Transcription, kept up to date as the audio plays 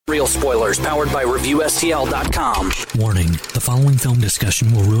Real spoilers powered by ReviewSTL.com. Warning, the following film discussion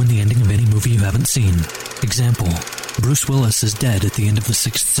will ruin the ending of any movie you haven't seen. Example, Bruce Willis is dead at the end of The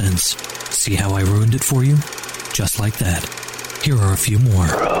Sixth Sense. See how I ruined it for you? Just like that. Here are a few more.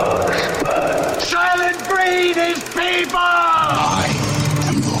 Rosebud. Silent breed is people! I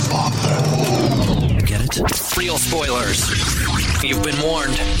am your father. Get it? Real spoilers. You've been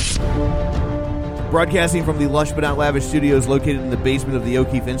warned. Broadcasting from the lush but not lavish studios located in the basement of the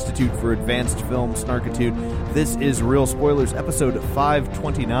O'Keefe Institute for Advanced Film Snarkitude, this is Real Spoilers, episode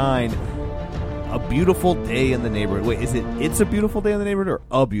 529. A beautiful day in the neighborhood. Wait, is it It's a Beautiful Day in the Neighborhood or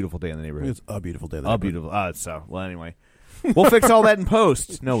A Beautiful Day in the Neighborhood? It's A Beautiful Day in the Neighborhood. Well, anyway. We'll fix all that in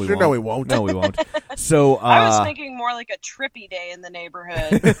post. No, we won't. No, we won't. No, we won't. So, I was thinking more like a trippy day in the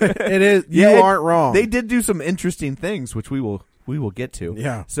neighborhood. It is. You aren't wrong. They did do some interesting things, which we will get to.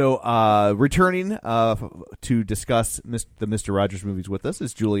 Yeah. So, returning to discuss the Mr. Rogers movies with us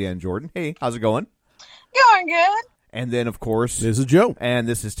is Julianne Jordan. Hey, how's it going? Going good. And then, of course, this is Joe. And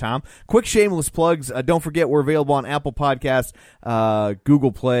this is Tom. Quick shameless plugs. Don't forget, we're available on Apple Podcasts,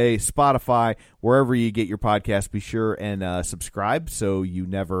 Google Play, Spotify, wherever you get your podcasts. Be sure and subscribe so you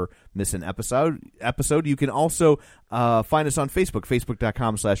never miss an episode. You can also find us on Facebook,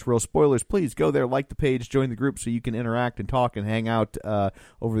 facebook.com/Real Spoilers. Please go there, like the page, join the group so you can interact and talk and hang out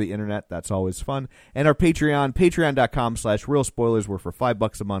over the internet. That's always fun. And our Patreon, patreon.com/Real Spoilers, where for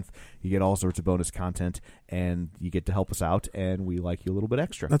 $5 a month you get all sorts of bonus content and you get to help us out, and we like you a little bit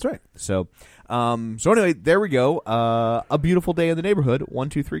extra. That's right. So, so anyway, there we go. A Beautiful Day in the Neighborhood. 1,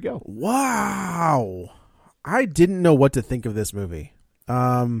 2, 3, go. Wow. I didn't know what to think of this movie.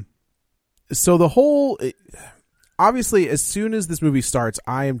 So the whole, obviously, as soon as this movie starts,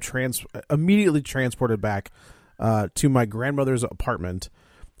 I am immediately transported back to my grandmother's apartment,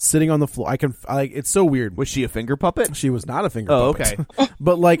 sitting on the floor. It's so weird. Was she a finger puppet? She was not a finger puppet. Okay.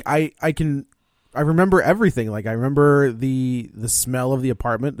 But like, I remember everything. Like, I remember the smell of the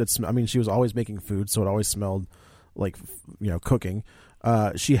apartment. She was always making food, so it always smelled like, cooking.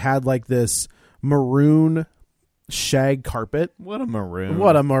 She had like this maroon shag carpet. What a maroon.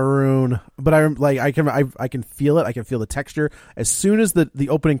 But I can feel it. I can feel the texture. As soon as the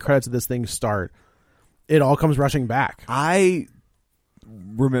opening credits of this thing start, it all comes rushing back. I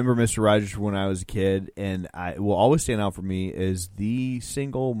remember Mr. Rogers when I was a kid, and I will always stand out for me as the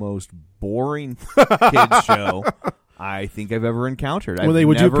single most boring kids show I think I've ever encountered. When they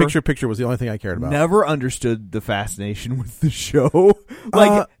would do picture was the only thing I cared about. Never understood the fascination with the show.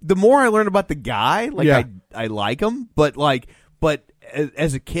 The more I learned about the guy, I like him, but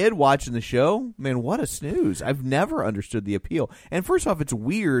as a kid watching the show, man, what a snooze. I've never understood the appeal. And first off, it's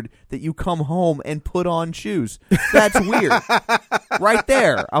weird that you come home and put on shoes. That's weird. Right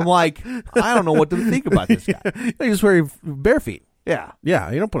there. I'm like, I don't know what to think about this guy. You just wear bare feet. Yeah.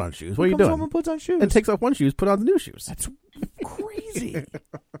 Yeah, you don't put on shoes. What are you doing? Comes home and puts on shoes. And takes off one shoes, put on the new shoes. That's crazy.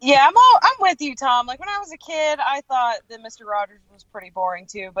 Yeah, I'm with you, Tom. Like, when I was a kid, I thought that Mr. Rogers was pretty boring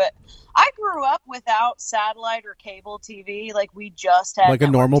too, but I grew up without satellite or cable TV. Like, we just had like a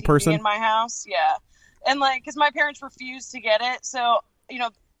normal TV person in my house. Yeah. And like, because my parents refused to get it, so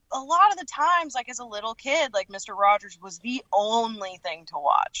a lot of the times, like, as a little kid, like, Mr. Rogers was the only thing to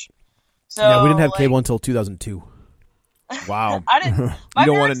watch. So yeah, we didn't have cable until 2002. Wow. I didn't. You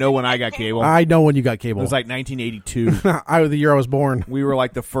don't want to know when I got cable. I know when you got cable. It was like 1982. The year I was born. We were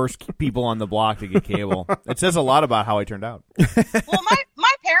like the first people on the block to get cable. It says a lot about how I turned out. Well,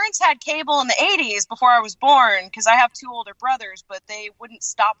 my parents had cable in the 80s before I was born, because I have 2 older brothers, but they wouldn't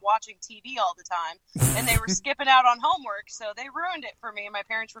stop watching TV all the time, and they were skipping out on homework, so they ruined it for me, and my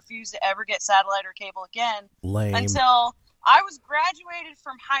parents refused to ever get satellite or cable again. Lame. Until I was graduated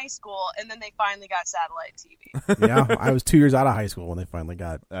from high school, and then they finally got satellite TV. Yeah, I was 2 years out of high school when they finally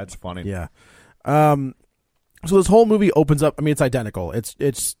got. That's funny. Yeah. So this whole movie opens up. I mean, it's identical.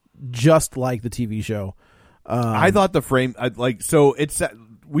 It's just like the TV show. I thought the frame so it's.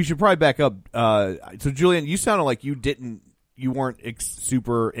 We should probably back up. So Julian, you sounded like you weren't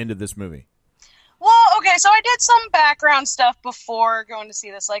super into this movie. Well, okay, so I did some background stuff before going to see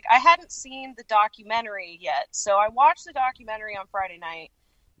this. Like, I hadn't seen the documentary yet, so I watched the documentary on Friday night,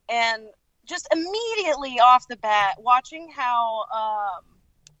 and just immediately off the bat, watching how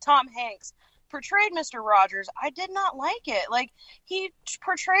Tom Hanks portrayed Mr. Rogers, I did not like it. Like, he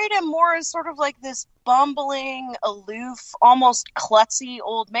portrayed him more as sort of like this bumbling, aloof, almost klutzy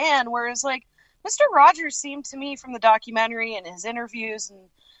old man, whereas, like, Mr. Rogers seemed to me from the documentary and his interviews and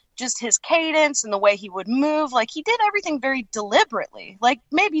just his cadence and the way he would move, like, he did everything very deliberately, like,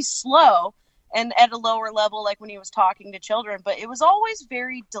 maybe slow and at a lower level, like when he was talking to children, but it was always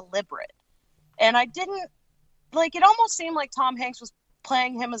very deliberate. And I didn't, like, it almost seemed like Tom Hanks was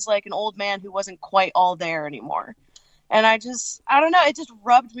playing him as like an old man who wasn't quite all there anymore. And I don't know, it just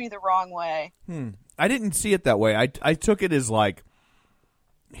rubbed me the wrong way. I didn't see it that way. I took it as like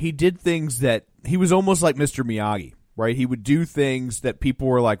he did things that he was almost like Mr. Miyagi, right? He would do things that people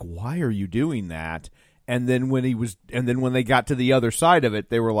were like, "Why are you doing that?" And then when they got to the other side of it,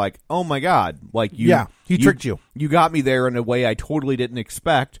 they were like, "Oh my God!" Like he tricked you. You got me there in a way I totally didn't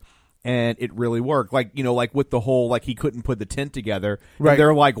expect, and it really worked. Like like with the whole like he couldn't put the tent together. Right. And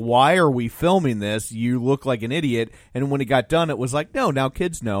they're like, "Why are we filming this? You look like an idiot." And when it got done, it was like, "No, now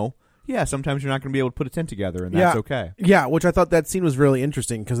kids know. Yeah, sometimes you're not going to be able to put a tent together, and that's okay." Yeah, which I thought that scene was really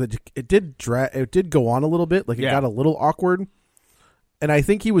interesting because it did go on a little bit, like it got a little awkward, and I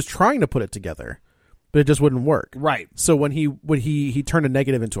think he was trying to put it together, but it just wouldn't work. Right. So when he turned a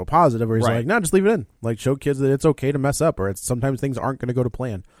negative into a positive, where he's like, "No, just leave it in. Like show kids that it's okay to mess up, or it's sometimes things aren't going to go to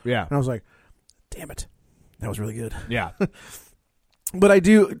plan." Yeah. And I was like, "Damn it, that was really good." Yeah. But I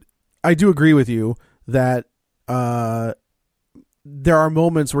do agree with you that there are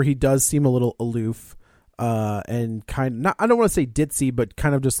moments where he does seem a little aloof and kind of not, I don't want to say ditzy, but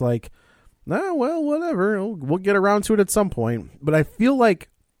kind of just like, "Nah, well, whatever. We'll get around to it at some point." But I feel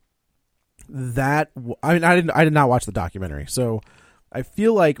like that. I mean, I did not watch the documentary, so I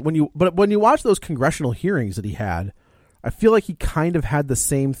feel like when you watch those congressional hearings that he had, I feel like he kind of had the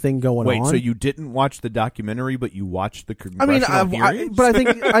same thing going on. Wait, so you didn't watch the documentary, but you watched the congressional hearings? But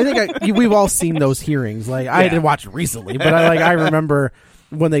I think we've all seen those hearings. Like I didn't watch it recently, but I remember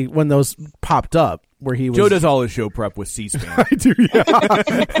when those popped up where he was. Joe does all his show prep with C-SPAN. I do. Yeah.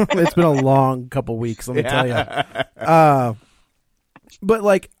 It's been a long couple weeks. Let me tell you. But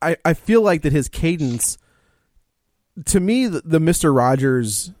like I feel like that his cadence, to me, the Mr.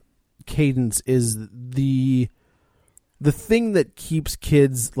 Rogers cadence is the thing that keeps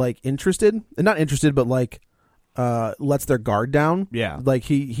kids like interested, and not interested, but like lets their guard down. Yeah. Like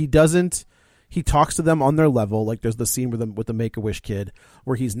he talks to them on their level. Like there's the scene with the Make-A-Wish kid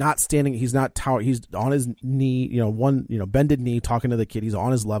where he's not standing, he's not tower, he's on his knee, bended knee talking to the kid. He's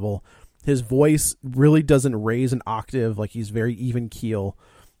on his level. His voice really doesn't raise an octave. Like he's very even keel.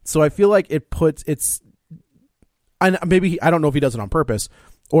 So I feel like and maybe I don't know if he does it on purpose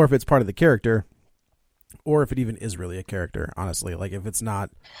or if it's part of the character, or if it even is really a character, honestly. Like if it's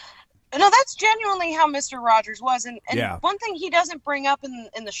not. No, that's genuinely how Mr. Rogers was. And one thing he doesn't bring up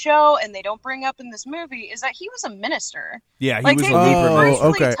in the show, and they don't bring up in this movie, is that he was a minister. Yeah, he was they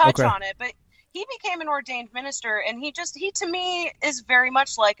briefly touch on it, but he became an ordained minister, and he to me is very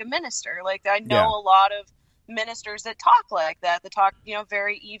much like a minister. Like I know a lot of ministers that talk like that talk,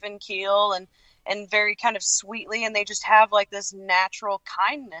 very even keel and very kind of sweetly, and they just have like this natural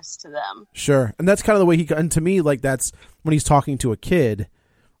kindness to them. Sure. And that's kind of the way and to me, like that's when he's talking to a kid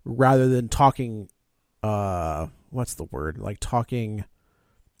rather than talking, what's the word? Like talking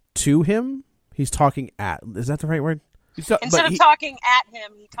to him, he's talking at, is that the right word? Instead of talking at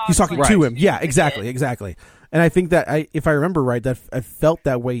him, he's talking to him. Yeah, exactly. And I think that if I remember right, that I felt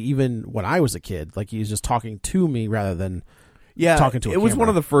that way even when I was a kid. Like he's just talking to me rather than talking to a camera. It was one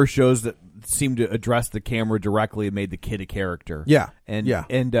of the first shows that seemed to address the camera directly and made the kid a character. Yeah.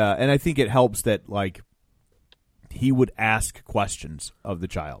 And I think it helps that like he would ask questions of the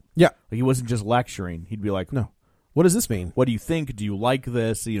child. Yeah. Like he wasn't just lecturing. He'd be like, "No. What does this mean? What do you think? Do you like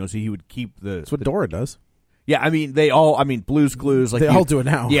this?" So he would keep That's what Dora does. Yeah, I mean, Blue's Clues, like they all do it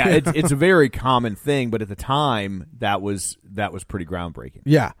now. Yeah, it's a very common thing, but at the time that was pretty groundbreaking.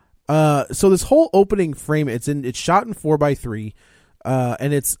 Yeah. So this whole opening frame, it's shot in 4:3,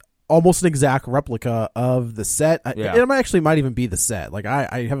 and it's almost an exact replica of the set. Yeah. It actually might even be the set. Like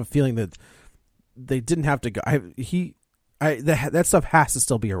I have a feeling that they didn't have to go. That stuff has to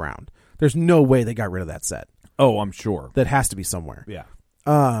still be around. There's no way they got rid of that set. Oh, I'm sure. That has to be somewhere. Yeah.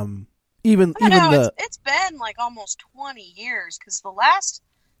 It's been like almost 20 years because the last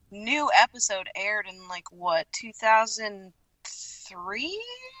new episode aired in 2003.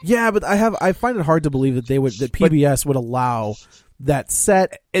 Yeah, but I find it hard to believe that PBS would allow that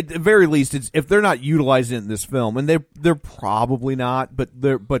set. At the very least, if they're not utilizing it in this film, and they're probably not, but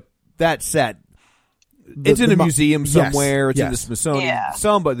that set. It's in a museum somewhere. It's in the Smithsonian. Yeah.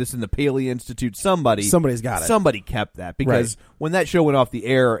 Somebody, it's in the Paley Institute. Somebody's got it. Somebody kept that because when that show went off the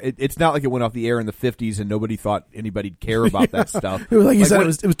air, it's not like it went off the air in the 50s and nobody thought anybody'd care about that stuff. Like you said, it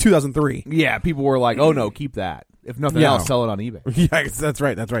was 2003. Yeah, people were like, "Oh no, keep that. If nothing else, sell it on eBay." Yeah, that's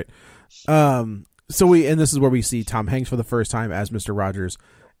right. So this is where we see Tom Hanks for the first time as Mr. Rogers,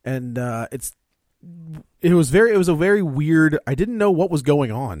 and it was a very weird. I didn't know what was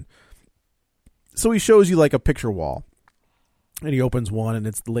going on. So he shows you like a picture wall, And he opens one, and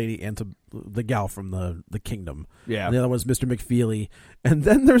it's the lady the gal from the kingdom. Yeah. And the other one's Mr. McFeely. And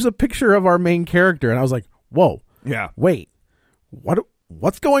then there's a picture of our main character, and I was like, whoa. Yeah. Wait.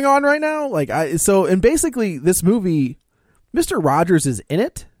 What's going on right now? And basically this movie, Mr. Rogers is in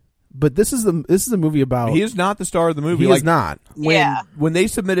it, but this is a movie about. He is not the star of the movie. He is not. When they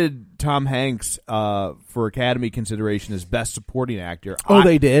submitted Tom Hanks for Academy consideration as Best Supporting Actor.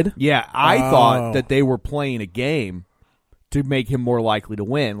 They did? Yeah, I thought that they were playing a game to make him more likely to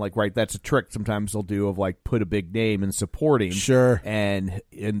win. That's a trick sometimes they'll do of put a big name in supporting. Sure. And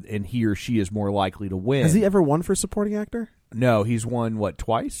he or she is more likely to win. Has he ever won for supporting actor? No, he's won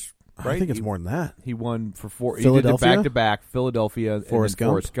twice? Right? I think it's more than that. He won for 4. Philadelphia? He did it back-to-back, Philadelphia, Forrest and then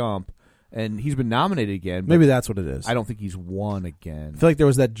Forrest Gump. And he's been nominated again. Maybe that's what it is. I don't think he's won again. I feel like there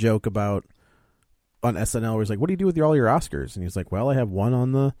was that joke about on SNL where he's like, what do you do with all your Oscars? And he's like, well, I have one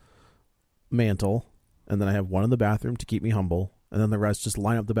on the mantle, and then I have one in the bathroom to keep me humble, and then the rest just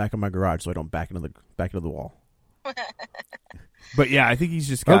line up the back of my garage so I don't back into the wall. But yeah, I think he's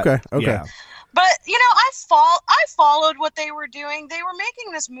just got... Okay. Yeah. But, I followed what they were doing. They were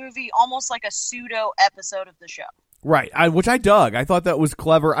making this movie almost like a pseudo episode of the show. Right, which I dug. I thought that was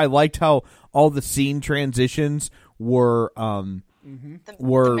clever. I liked how all the scene transitions were The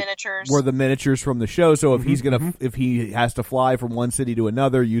miniatures. Were the miniatures from the show. So if if he has to fly from one city to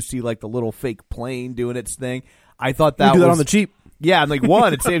another, you see the little fake plane doing its thing. I thought that do that was on the cheap. Yeah, and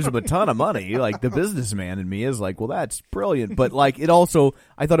one, it saves him a ton of money. The businessman in me is well, that's brilliant. But it also,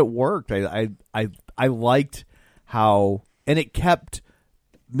 I thought it worked. I liked how, and it kept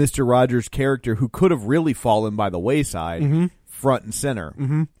Mr. Rogers' character, who could have really fallen by the wayside, front and center.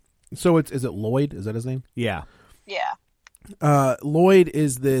 Mm-hmm. So is it Lloyd? Is that his name? Yeah. Yeah. Lloyd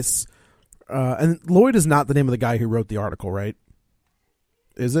is this, and Lloyd is not the name of the guy who wrote the article, right?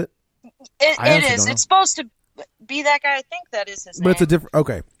 Is it? It is. It's supposed to be that guy. I think that is his name. But it's a different.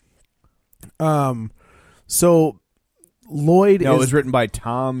 Okay. So Lloyd. No, it was written by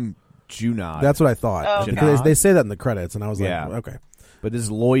Tom Junod. That's what I thought. Oh, okay. Because they say that in the credits, and I was Yeah. like, okay. But this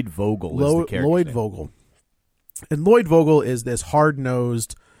is Lloyd Vogel is the character. Lloyd name. Vogel. And Lloyd Vogel is this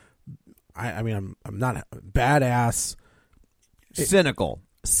hard-nosed, I'm not badass, cynical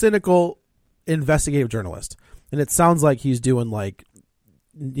investigative journalist. And it sounds like he's doing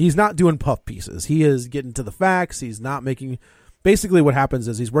he's not doing puff pieces. He is getting to the facts. He's not making, basically what happens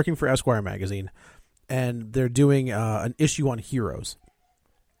is he's working for Esquire magazine, and they're doing an issue on heroes.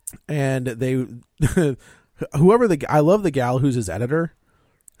 And they, I love the gal who's his editor.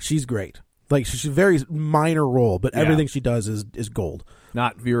 She's great. She's a very minor role, but everything she does is gold.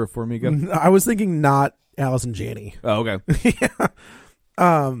 Not Vera Farmiga? I was thinking not Allison Janney. Oh, okay.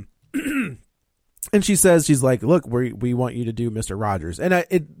 Yeah. And she says, she's like, look, we want you to do Mr. Rogers. And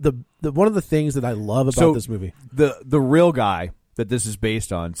one of the things that I love about this movie. The real guy that this is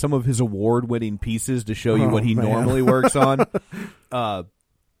based on, some of his award-winning pieces to show you what he normally works on.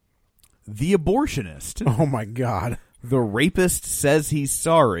 The Abortionist. Oh, my God. The Rapist Says He's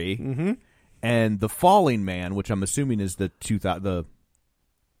Sorry. Mm-hmm. And The Falling Man, which I'm assuming is the guy, the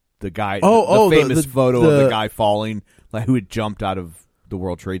famous photo of the guy falling, who had jumped out of the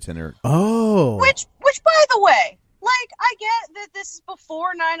World Trade Center. Oh. Which, by the way, I get that this is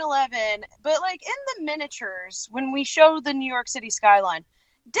before 9/11, but in the miniatures, when we show the New York City skyline,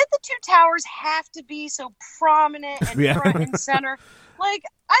 did the two towers have to be so prominent and front and center? I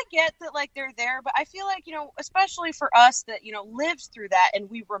get that, they're there, but I feel especially for us that, lived through that and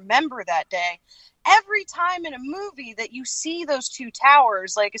we remember that day, every time in a movie that you see those two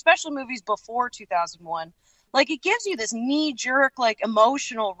towers, especially movies before 2001, it gives you this knee-jerk,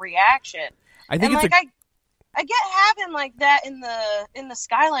 emotional reaction. I think I get having that in the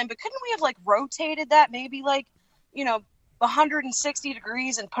skyline, but couldn't we have rotated that maybe 160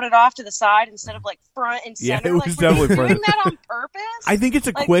 degrees and put it off to the side instead of front and center? Yeah, it was definitely doing that on purpose. I think it's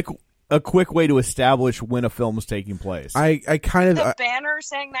a quick way to establish when a film is taking place. I kind of the banner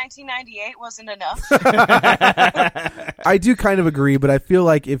saying 1998 wasn't enough. I do kind of agree, but I feel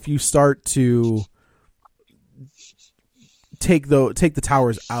like if you start to take the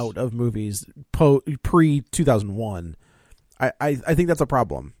towers out of movies pre 2001, I think that's a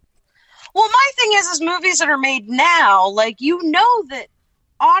problem. Well, my thing is movies that are made now, that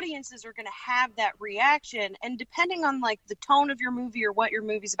audiences are going to have that reaction, and depending on the tone of your movie or what your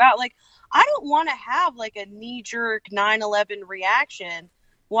movie's about, I don't want to have a knee-jerk 9/11 reaction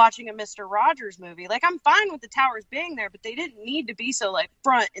watching a Mr. Rogers movie. I'm fine with the towers being there, but they didn't need to be so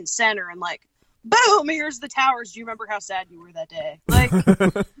front and center and boom, here's the towers. Do you remember how sad you were that day?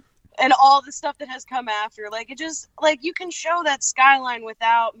 and all the stuff that has come after. Like, it just, like, you can show that skyline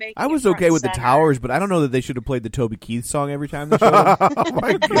without making I was it front okay and with the center. towers, but I don't know that they should have played the Toby Keith song every time they showed them. Oh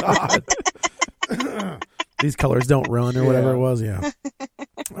my god. These colors don't run or whatever it was. Yeah.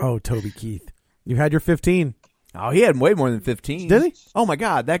 Oh, Toby Keith, you had your 15. Oh, he had way more than 15. Did he? Oh my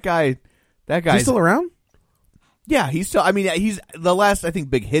god, that guy's He's still around? Yeah, he's still. I mean, he's the last I think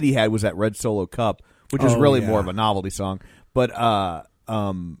big hit he had was that Red Solo Cup, which is really more of a novelty song. But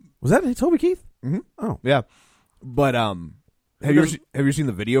was that Toby Keith? Mm-hmm. Oh yeah. But have you seen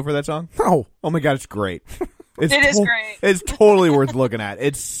the video for that song? no. Oh my god, it's great. It is great. It's totally worth looking at.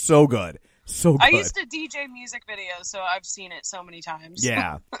 It's so good. So good. I used to DJ music videos, so I've seen it so many times.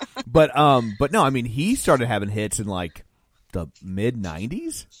 Yeah. But no, I mean he started having hits in like the mid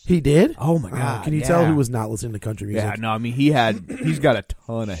 90s. He did? Oh my god. Can you tell who was not listening to country music? Yeah, no, I mean he's got a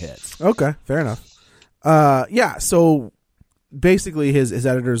ton of hits. Okay, fair enough. Yeah, so basically his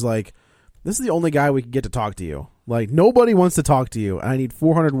editor's like, this is the only guy we can get to talk to you. Like, nobody wants to talk to you, and I need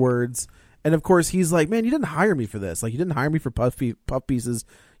 400 words. And of course he's like, man, you didn't hire me for this. Like, you didn't hire me for puff pieces.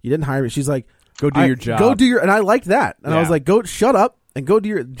 You didn't hire me. She's like, Go do your job. Go do your, and I liked that. And I was like, go shut up and go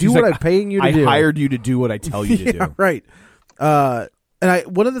do what like, I'm paying you to do. I hired you to do what I tell you to do. Right. And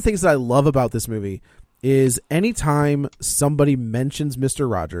one of the things that I love about this movie is anytime somebody mentions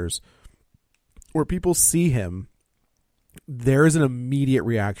Mr. Rogers or people see him, there is an immediate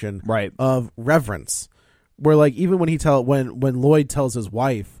reaction of reverence. Where like even when Lloyd tells his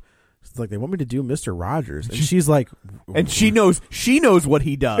wife, it's like, they want me to do Mr. Rogers, and she's like, and she knows what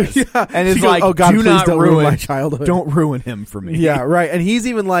he does, yeah. and it's she goes, like, oh God, do please not don't ruin my childhood. Don't ruin him for me. Yeah, right. And he's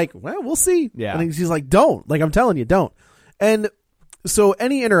even like, well, we'll see. Yeah, and she's like, don't. Like, I'm telling you, don't. And so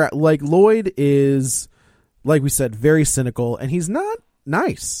like Lloyd is, like we said, very cynical, and he's not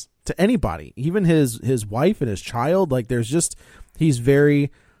nice to anybody, even his wife and his child. Like, he's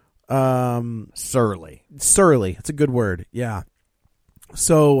very surly. It's a good word. Yeah.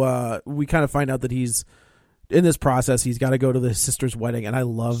 So we kind of find out that he's in this process. He's got to go to his sister's wedding, and I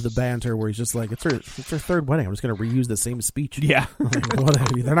love the banter where he's just like, it's her third wedding. I'm just going to reuse the same speech. Yeah. Like,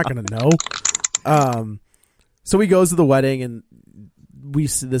 they're not going to know. So he goes to the wedding, and we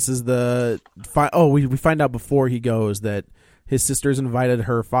find out before he goes that his sister's invited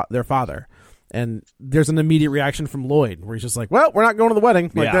their father. And there's an immediate reaction from Lloyd where he's just like, well, we're not going to the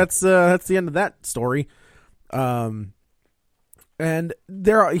wedding. Like, that's the end of that story. And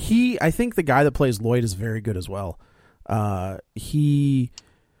I think the guy that plays Lloyd is very good as well. He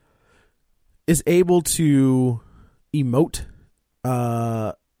is able to emote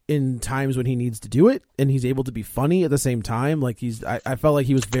in times when he needs to do it, and he's able to be funny at the same time. Like, I felt like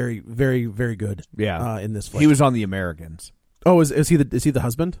he was very, very, very good. Yeah, in this flick. He was on The Americans. Oh, is he the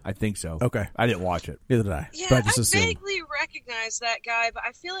husband? I think so. Okay, I didn't watch it. Neither did I. Yeah, but I just I assumed. vaguely recognize that guy, but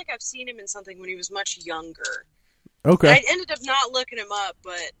I feel like I've seen him in something when he was much younger. Okay. I ended up not looking him up,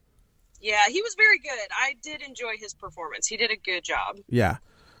 but yeah, he was very good. I did enjoy his performance. He did a good job. Yeah.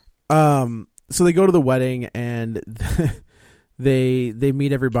 So they go to the wedding, and they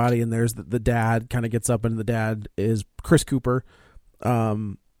meet everybody, and there's the dad kind of gets up, and the dad is Chris Cooper.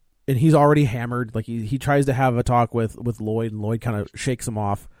 And he's already hammered. Like, he tries to have a talk with Lloyd, and Lloyd kind of shakes him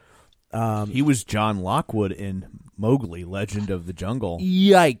off. He was John Lockwood in Mowgli, Legend of the Jungle.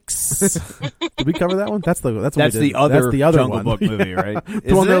 Yikes! Did we cover that one? That's the other Jungle one. Book movie, right?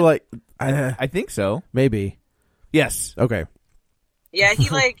 The one they're like, I think so. Maybe. Yes. Okay. Yeah,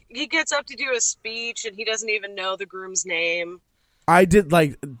 he gets up to do a speech, and he doesn't even know the groom's name. I did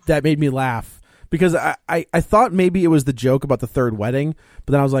like that. Made me laugh. Because I thought maybe it was the joke about the third wedding,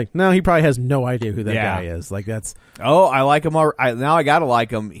 but then I was like, no, he probably has no idea who that guy is. Like, that's... Oh, I like him. Now I gotta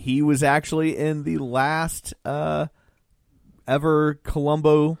like him. He was actually in the last ever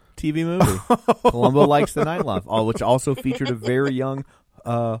Columbo TV movie. Columbo Likes the Nightlife, which also featured a very young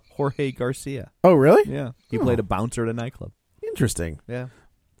Jorge Garcia. Oh, really? Yeah. He played a bouncer at a nightclub. Interesting. Yeah.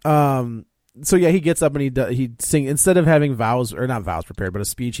 So, yeah, he gets up and he sing instead of having not vows prepared, but a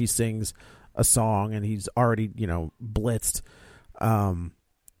speech, he sings a song, and he's already, blitzed.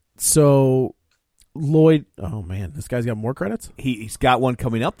 So Lloyd, oh man, this guy's got more credits? He's got one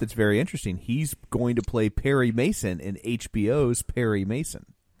coming up that's very interesting. He's going to play Perry Mason in HBO's Perry Mason.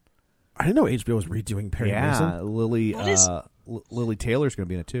 I didn't know HBO was redoing Perry Mason. Yeah, Lily Taylor's going to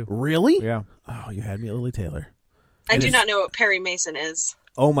be in it too. Really? Yeah. Oh, you had me at Lily Taylor. I do not know what Perry Mason is.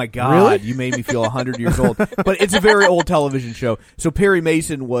 Oh my God! Really? You made me feel 100 years old. But it's a very old television show. So Perry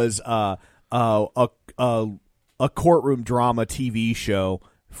Mason was a courtroom drama TV show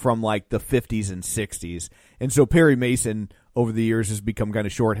from like the 50s and 60s, and so Perry Mason over the years has become kind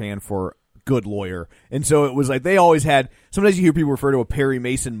of shorthand for good lawyer. And so it was like they always had, sometimes you hear people refer to a Perry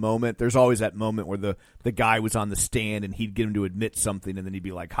Mason moment. There's always that moment where the guy was on the stand and he'd get him to admit something, and then he'd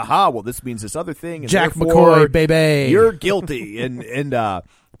be like, haha, well, this means this other thing. And Jack therefore, McCoy, baby. you're guilty.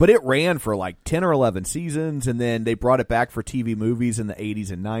 But it ran for like 10 or 11 seasons, and then they brought it back for TV movies in the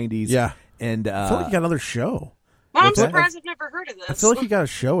 80s and 90s. Yeah. And I feel like he got another show. Well, I'm What's that? surprised I've never heard of this. I feel like he got a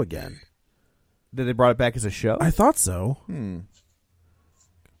show again. Did they brought it back as a show? I thought so.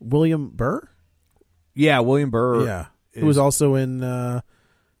 William Burr? Yeah, William Burr. Yeah. Who was also in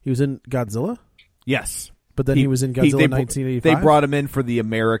he was in Godzilla? Yes. But then he was in Godzilla 1985. They brought him in for the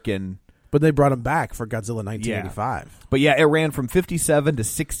American. But they brought him back for Godzilla 1985. But yeah, it ran from 57 to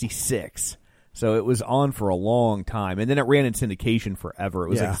 66. So it was on for a long time. And then it ran in syndication forever. It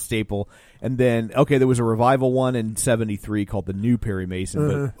was like a staple. And then, there was a revival one in 73 called The New Perry Mason,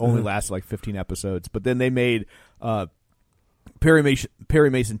 but only lasted like 15 episodes. But then they made Perry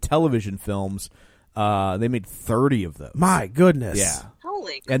Mason television films. They made 30 of those. My goodness. Yeah.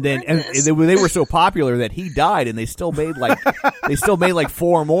 Holy And then goodness. they were so popular that he died, and they still made like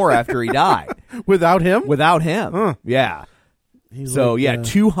 4 more after he died. Without him? Without him. Huh. Yeah. He's So like,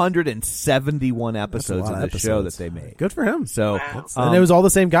 271 that's a episodes lot of the show that they made. Good for him. So, And it was all the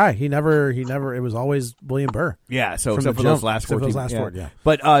same guy. He never. It was always William Burr. yeah. So From except the for those jump. last Except for 14, those last 4, yeah.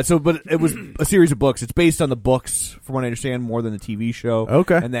 But it was a series of books. It's based on the books, from what I understand, more than the TV show.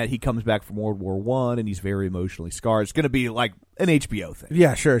 Okay. And that he comes back from World War I, and he's very emotionally scarred. It's going to be like an HBO thing.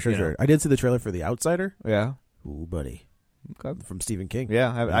 Yeah, sure. know. I did see the trailer for The Outsider. Yeah. Ooh, buddy. Okay. From Stephen King. Yeah.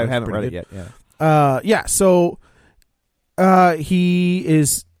 I haven't read it good. yet. Yeah. So he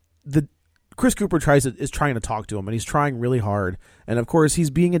is Chris Cooper is trying to talk to him, and he's trying really hard. And of course,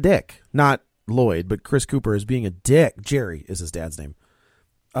 he's being a dick. Not Lloyd, but Chris Cooper is being a dick. Jerry is his dad's name.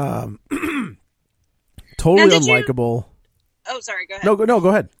 Totally unlikable. Oh, sorry. Go ahead. No, go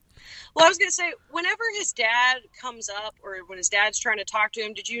ahead. Well, I was going to say, whenever his dad comes up, or when his dad's trying to talk to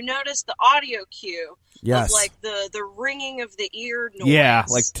him, did you notice the audio cue Yes. of like the ringing of the ear noise? Yeah.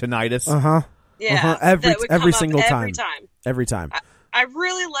 Like tinnitus. Yeah, Every that would come up single every time. time. Every time. I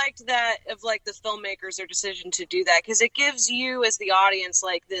really liked that of like the filmmakers, their decision to do that, because it gives you as the audience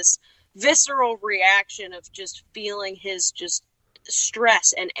like this visceral reaction of just feeling his just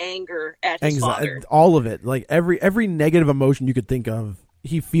stress and anger at his father. All of it, like every negative emotion you could think of,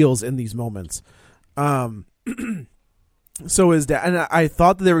 he feels in these moments. So his dad, and I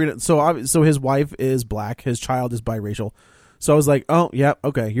thought that they were gonna. So his wife is black, his child is biracial. So I was like, oh yeah,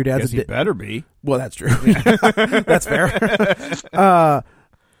 okay, your dad's Guess he better be. Well, that's true. That's fair.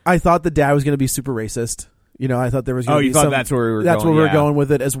 I thought the dad was going to be super racist. You know, I thought there was. Gonna be thought some, that's where we were. That's going, where we were going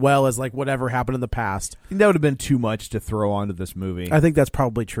with it, as well as like whatever happened in the past. I think that would have been too much to throw onto this movie. I think that's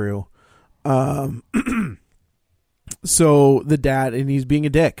probably true. So the dad, and he's being a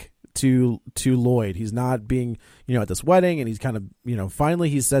dick to Lloyd. He's not being, at this wedding, and he's kind of, finally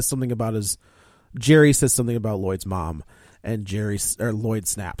he says something about Jerry says something about Lloyd's mom, and Lloyd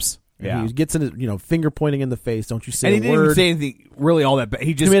snaps. And Yeah. he gets in his, finger pointing in the face. Don't you say and he a didn't word. even say anything really all that bad.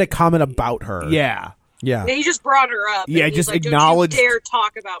 He just He made a comment about her. Yeah. Yeah. He just brought her up. Yeah, and he's just like, acknowledged Don't you dare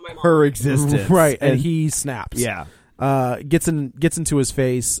talk about my mom. her existence. Right. And he snaps. Yeah. Gets into his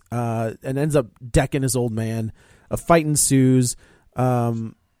face, and ends up decking his old man. A fight ensues.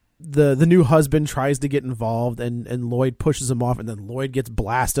 The new husband tries to get involved, and Lloyd pushes him off, and then Lloyd gets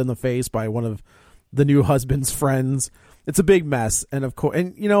blasted in the face by one of the new husband's friends. It's a big mess, and of course,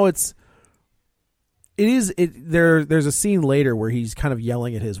 there's a scene later where he's kind of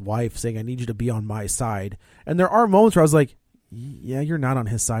yelling at his wife, saying, "I need you to be on my side." And there are moments where I was like, yeah, you're not on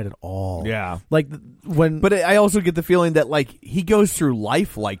his side at all. Yeah. Like But I also get the feeling that like he goes through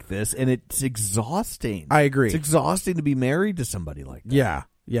life like this, and it's exhausting. I agree. It's exhausting to be married to somebody like that.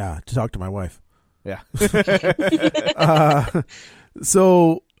 Yeah, to talk to my wife. Yeah.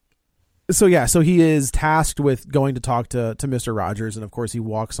 So he is tasked with going to talk to Mr. Rogers, and of course he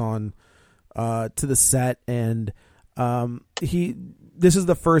walks on to the set, and this is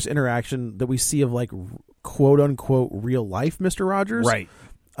the first interaction that we see of like quote unquote real life Mr. Rogers, Right.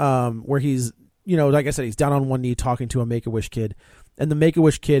 Where he's, like I said, he's down on one knee talking to a Make-A-Wish kid, and the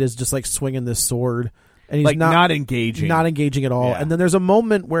Make-A-Wish kid is just like swinging this sword, and he's Like not engaging. at all. Yeah. And then there's a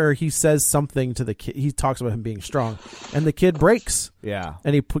moment where he says something to the kid. He talks about him being strong, and the kid breaks. Yeah.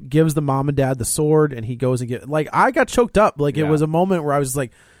 And he gives the mom and dad the sword, and he goes and I got choked up. Like, it Yeah. was a moment where I was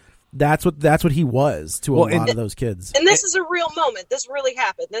like, that's what he was to a lot of those kids. And this is a real moment. This really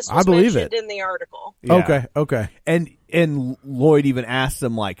happened. This was I believe mentioned it. in the article. Yeah. Okay. And And Lloyd even asked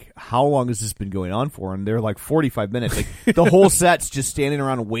them, like, how long has this been going on for? And they're like 45 minutes. Like, the whole set's just standing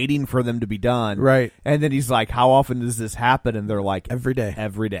around waiting for them to be done. Right. And then he's like, how often does this happen? And they're like, Every day.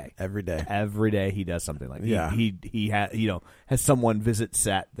 Every day. Every day. Every day he does something like that. Yeah. He has someone visit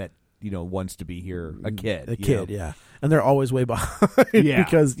set that, wants to be here. A kid. Yeah. And they're always way behind Yeah.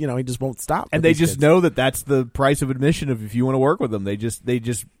 because, he just won't stop. And they just know that that's the price of admission if you want to work with them. They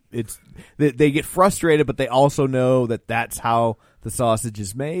get frustrated, but they also know that that's how the sausage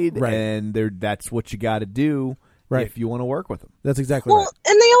is made, right. and that's what you got to do right. if you want to work with them. That's exactly right.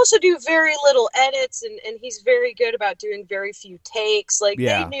 And they also do very little edits, and he's very good about doing very few takes. Like,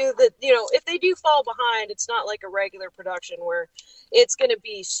 Yeah. they knew that, if they do fall behind, it's not like a regular production where it's going to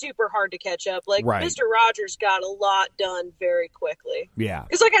be super hard to catch up. Like, Right. Mr. Rogers got a lot done very quickly. Yeah.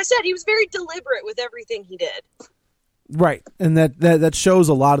 Because, like I said, he was very deliberate with everything he did. Right, and that shows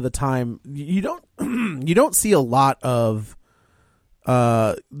a lot of the time. You don't you don't see a lot of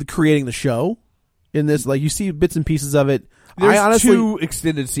creating the show in this. Like, you see bits and pieces of it. There's I honestly, 2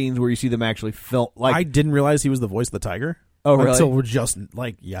 extended scenes where you see them actually film. Like, I didn't realize he was the voice of the tiger. Oh, really? Until just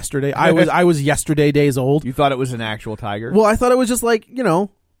like yesterday. I was yesterday days old. you thought it was an actual tiger? Well, I thought it was just like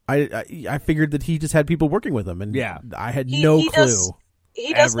I figured that he just had people working with him, and Yeah. I had no clue.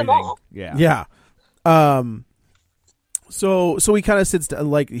 He does them Everything. all. Yeah. Yeah. So he kind of sits down,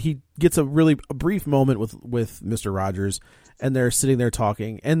 like, he gets a brief moment with Mr. Rogers, and they're sitting there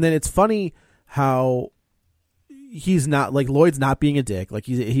talking, and then it's funny how he's not, like, Lloyd's not being a dick. Like,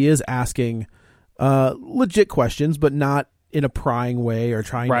 he is asking legit questions, but not in a prying way or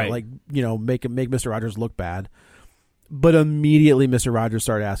trying Right. to, like, make Mr. Rogers look bad. But immediately Mr. Rogers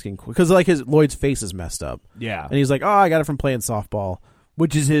started asking, because, like, Lloyd's face is messed up. Yeah. And he's like, oh, I got it from playing softball.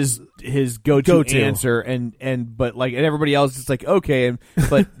 Which is his go-to answer, but like, and everybody else is like, okay,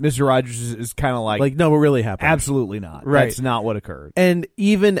 but Mr. Rogers is kind of like, no, what really happened? absolutely not. Right. That's not what occurred. And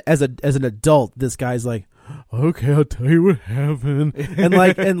even as an adult, this guy's like, okay, I'll tell you what happened,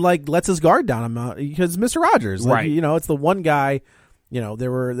 and lets his guard down because Mr. Rogers, like, Right. It's the one guy. There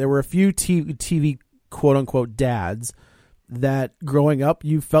were a few TV quote unquote dads that growing up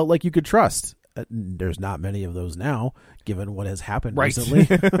you felt like you could trust. There's not many of those now, given what has happened Right. recently.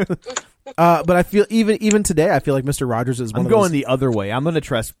 But I feel even today, I feel like Mr. Rogers is. I'm going the other way. I'm going to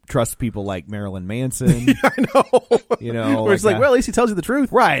trust people like Marilyn Manson. I know. Where it's like, well, at least he tells you the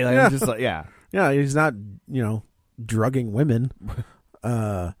truth, right? Like, Yeah. I'm just like, yeah. Yeah, he's not, drugging women.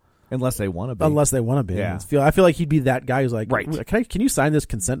 Unless they want to be. Unless they want to be. Yeah. I feel like he'd be that guy who's like, Right. Can you sign this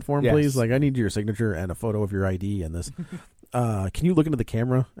consent form, Yes. please? Like, I need your signature and a photo of your ID and this. Can you look into the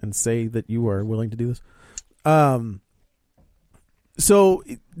camera and say that you are willing to do this? So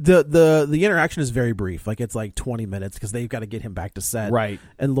the interaction is very brief. Like, it's like 20 minutes because they've got to get him back to set. Right.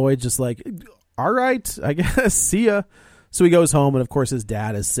 And Lloyd's just like, all right, I guess, see ya. So he goes home, and of course his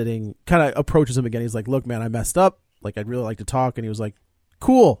dad is sitting, kind of approaches him again. He's like, look, man, I messed up. Like, I'd really like to talk. And he was like,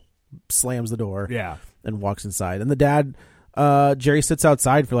 cool. Slams the door. Yeah. And walks inside. And the dad, Jerry, sits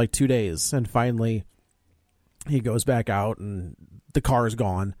outside for like 2 days. And finally he goes back out, and the car is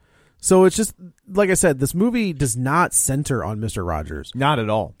gone. So it's just, like I said, this movie does not center on Mr. Rogers. Not at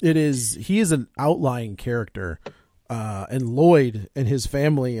all. He is an outlying character. And Lloyd and his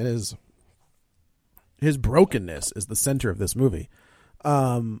family and his brokenness is the center of this movie.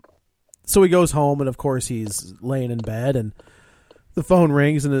 So he goes home, and of course he's laying in bed, and the phone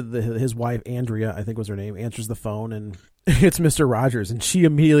rings, and his wife, Andrea, I think was her name, answers the phone, and it's Mr. Rogers, and she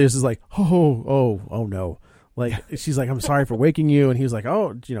immediately is like, oh no. Like, she's like, I'm sorry for waking you, and he was like,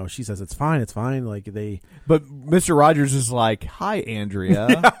 oh, she says, it's fine. Like, But Mr. Rogers is like, hi, Andrea.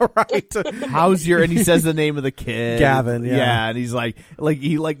 yeah, right. How's your, and he says the name of the kid. Gavin, yeah. And he's like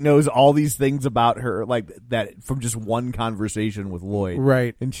he knows all these things about her, like that from just one conversation with Lloyd.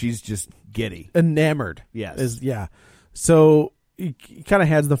 Right. And she's just giddy. Enamored. Yes. So he kind of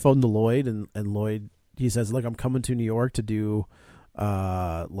hands the phone to Lloyd, and Lloyd, he says, look, I'm coming to New York to do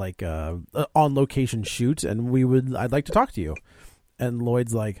on location shoot, and I'd like to talk to you. And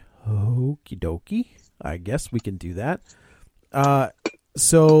Lloyd's like, okie dokie, I guess we can do that.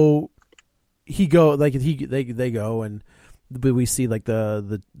 So they go, and we see like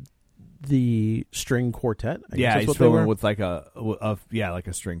the string quartet. I guess that's He's what they were. filming with like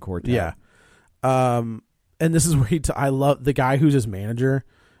a string quartet. Yeah. And this is where I love the guy who's his manager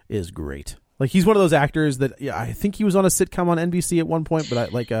is great. Like, he's one of those actors that, I think he was on a sitcom on NBC at one point,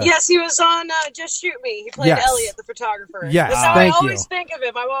 but yes, he was on Just Shoot Me. He played Yes. Elliot, the photographer. Yes, That's how thank I always you. think of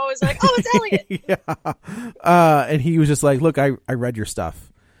him. I'm always like, oh, it's Elliot. Yeah. And he was just like, look, I read your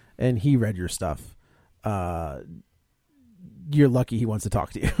stuff. And he read your stuff. you're lucky he wants to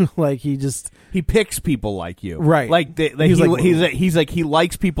talk to you. Like he picks people like you, right? Like he's like he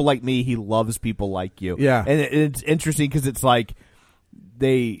likes people like me. He loves people like you. Yeah, and it's interesting because it's like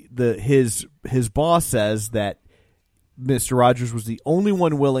his boss says that Mr. Rogers was the only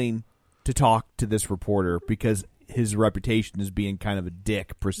one willing to talk to this reporter because his reputation as being kind of a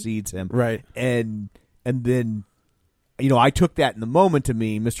dick precedes him, right? And then, I took that in the moment to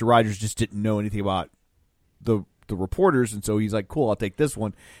mean Mr. Rogers just didn't know anything about the reporters, and so he's like, cool, I'll take this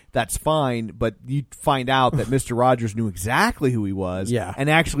one. That's fine, but you find out that Mr. Rogers knew exactly who he was, and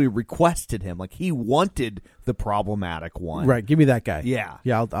actually requested him. Like he wanted the problematic one, right? Give me that guy.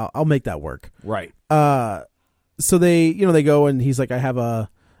 Yeah. I'll make that work. Right. So they go and he's like, I have an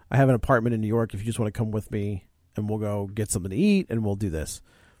apartment in New York. If you just want to come with me, and we'll go get something to eat, and we'll do this.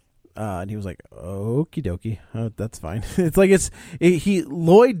 And he was like, okie dokie. Oh, that's fine. It's like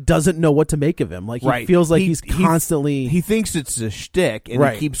Lloyd doesn't know what to make of him. Like he feels like he's constantly. He thinks it's a shtick, and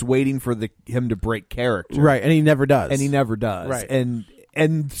he keeps waiting for him to break character. Right, and he never does. Right,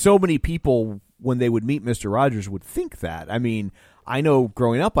 and so many people when they would meet Mr. Rogers would think that. I mean, I know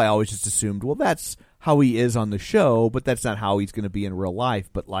growing up, I always just assumed, well, that's how he is on the show, but that's not how he's going to be in real life.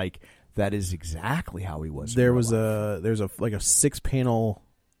 But like that is exactly how he was. There's a 6-panel.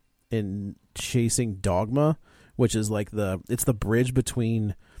 In Chasing Dogma, which is like it's the bridge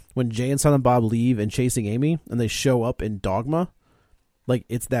between when Jay and Silent Bob leave and Chasing Amy, and they show up in Dogma. Like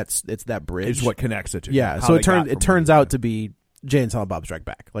it's that bridge. It's what connects it to. Yeah. So it turns out to be Jay and Silent Bob Strike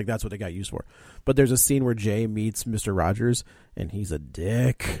Back. Like that's what they got used for. But there's a scene where Jay meets Mr. Rogers, and he's a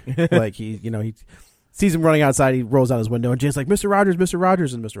dick. Like he sees him running outside. He rolls out his window, and Jay's like, Mr. Rogers, and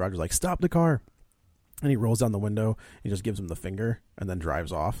Mr. Rogers like, stop the car. And he rolls down the window. He just gives him the finger and then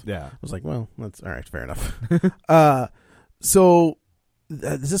drives off. Yeah, I was like, well, that's all right, fair enough. So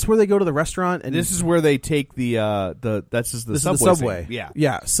is this where they go to the restaurant? And this is where they take the subway.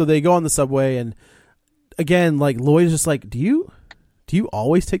 Yeah. So they go on the subway, and again, like Lloyd is just like, do you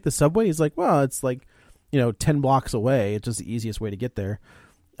always take the subway? He's like, well, it's like 10 blocks away. It's just the easiest way to get there.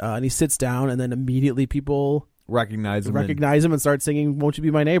 And he sits down, and then immediately people recognize him and start singing "Won't You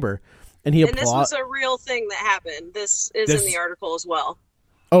Be My Neighbor." And this was a real thing that happened. This is in the article as well.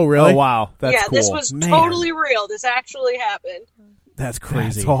 Oh, really? Oh, wow. That's cool. This was totally real. This actually happened. That's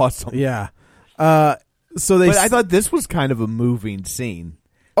crazy. That's awesome. Yeah. But I thought this was kind of a moving scene.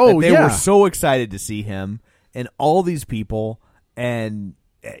 Oh, they were so excited to see him and all these people, and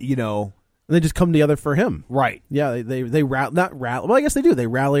and they just come together for him. Right. Yeah. They rally. Well, I guess they do. They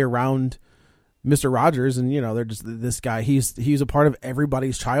rally around Mr. Rogers, and they're just this guy. He's a part of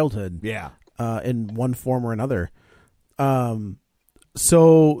everybody's childhood. Yeah. In one form or another.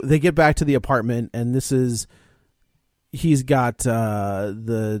 So they get back to the apartment, and he's got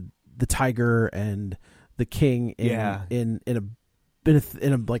the tiger and the king in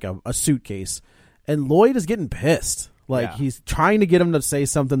a suitcase, and Lloyd is getting pissed. Like he's trying to get him to say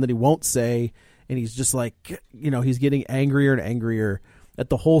something that he won't say, and he's just like he's getting angrier and angrier at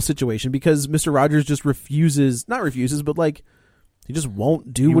the whole situation because Mr. Rogers just not refuses, but like he just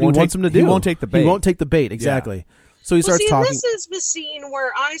won't do what he wants him to do. He won't take the bait. He won't take the bait, exactly. Yeah. So he starts talking. This is the scene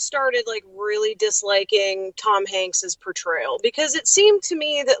where I started like really disliking Tom Hanks's portrayal because it seemed to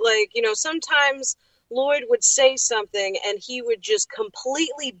me that sometimes Lloyd would say something and he would just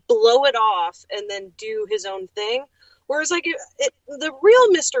completely blow it off and then do his own thing. Whereas the real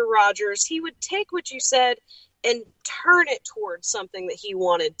Mr. Rogers, he would take what you said and turn it towards something that he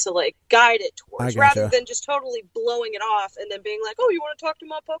wanted to guide it towards, rather than just totally blowing it off and then being like, "Oh, you want to talk to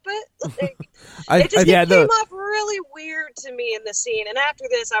my puppet?" It came off really weird to me in the scene. And after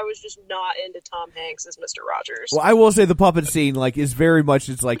this, I was just not into Tom Hanks as Mr. Rogers. Well, I will say the puppet scene is very much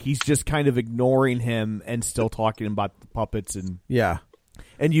it's like he's just kind of ignoring him and still talking about the puppets and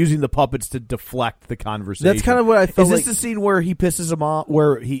using the puppets to deflect the conversation. That's kind of what I felt. Is this the scene where he pisses him off,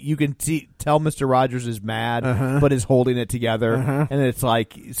 where you can tell Mr. Rogers is mad, but is holding it together, and it's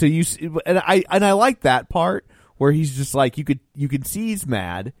like I like that part where he's just like you can see he's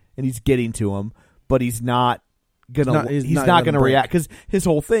mad and he's getting to him, but he's not gonna react because his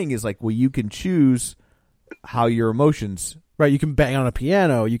whole thing is like, well, you can choose how your emotions. Right, you can bang on a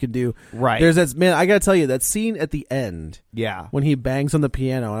piano. You can do There's that man. I gotta tell you that scene at the end. Yeah, when he bangs on the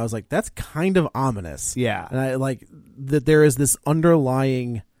piano, and I was like, that's kind of ominous. Yeah, and I like that there is this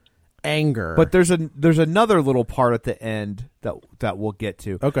underlying anger. But there's another little part at the end that we'll get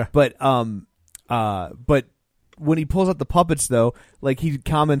to. Okay, but when he pulls out the puppets, though, he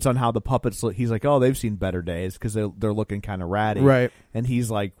comments on how the puppets look. He's like, oh, they've seen better days because they're looking kind of ratty. Right, and he's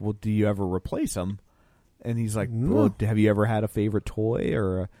like, well, do you ever replace them? And he's like, well, have you ever had a favorite toy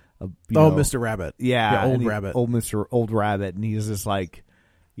or Mr. Rabbit. Yeah, Old Rabbit. Old Rabbit, and he's just like,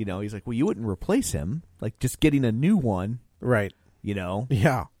 he's like, well, you wouldn't replace him, like just getting a new one, right?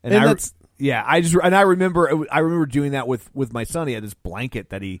 Yeah, and I remember doing that with my son. He had this blanket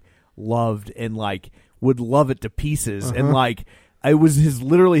that he loved and like would love it to pieces, and like it was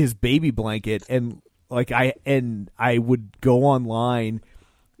literally his baby blanket, and like I would go online.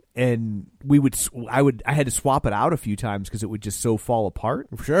 And I had to swap it out a few times because it would just so fall apart.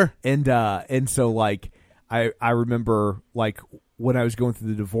 Sure. And so like I remember like when I was going through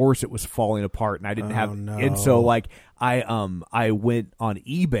the divorce, it was falling apart, and I didn't have. No. And so like I went on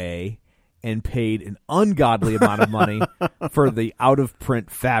eBay and paid an ungodly amount of money for the out of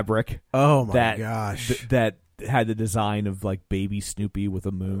print fabric. Oh my gosh! That had the design of like baby Snoopy with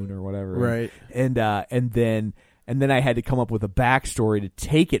a moon or whatever. Right. And then I had to come up with a backstory to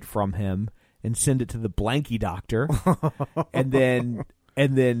take it from him and send it to the blankie doctor. and then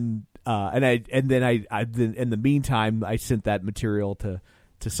in the meantime, I sent that material to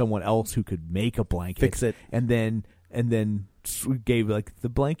someone else who could make a blanket, fix it, and then gave like the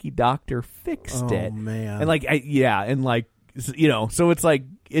blankie doctor fixed it. Oh man! And like so it's like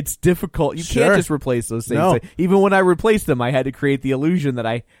it's difficult. You can't just replace those things. No. Like, even when I replaced them, I had to create the illusion that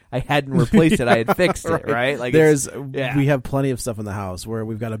I hadn't replaced it. I had fixed it, right? Like we have plenty of stuff in the house where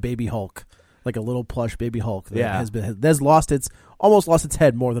we've got a baby Hulk, like a little plush baby Hulk that has almost lost its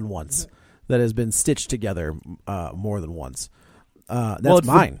head more than once. That has been stitched together more than once. That's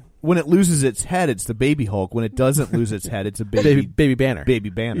mine. When it loses its head, it's the baby Hulk. When it doesn't lose its head, it's a baby Banner. Baby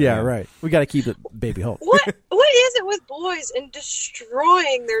Banner. Yeah, right. We got to keep it baby Hulk. What is it with boys and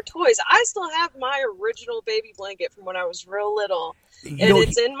destroying their toys? I still have my original baby blanket from when I was real little, and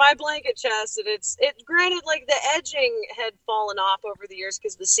it's in my blanket chest. And it granted, like the edging had fallen off over the years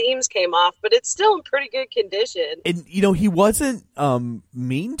because the seams came off, but it's still in pretty good condition. And he wasn't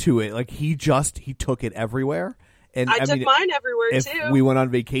mean to it. Like he took it everywhere. And I took mine everywhere if too. We went on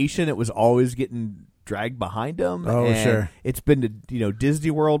vacation, it was always getting dragged behind him. Oh, and sure. It's been to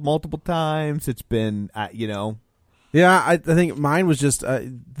Disney World multiple times. It's been Yeah, I think mine was just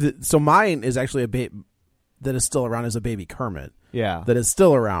so mine is actually a baby that is still around as a baby Kermit. Yeah, that is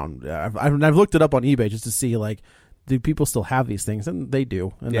still around. I've looked it up on eBay just to see like, do people still have these things? And they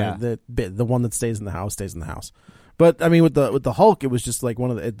do. And the one that stays in the house stays in the house. But I mean, with the Hulk, it was just like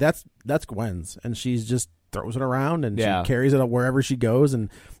one of the that's Gwen's, and she's just throws it around and she carries it up wherever she goes, and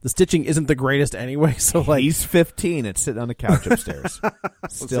the stitching isn't the greatest anyway. So like, he's 15. It's sitting on the couch upstairs.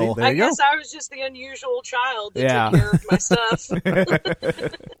 Still, I guess I was just the unusual child that took care of my stuff.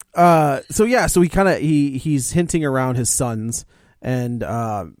 So he's hinting around his sons, and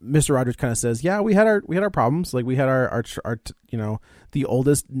Mr. Rogers kind of says, "Yeah, we had our problems. Like we had our the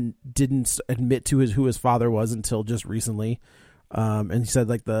oldest didn't admit to who his father was until just recently, and he said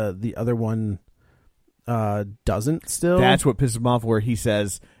like the other one." Doesn't still. That's what pisses him off. Where he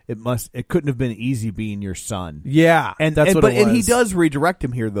says it couldn't have been easy being your son. Yeah, and that's what it was. And he does redirect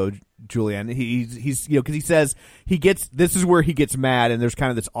him here though, Julian. He's because he says this is where he gets mad, and there's kind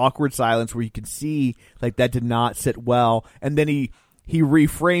of this awkward silence where you can see like that did not sit well, and then he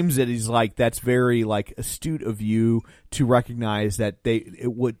reframes it. He's like, that's very like astute of you to recognize that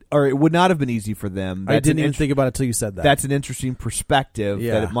it would not have been easy for them. I didn't even think about it till you said that. That's an interesting perspective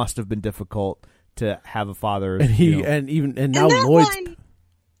that it must have been difficult to have a father, and now Lloyd's.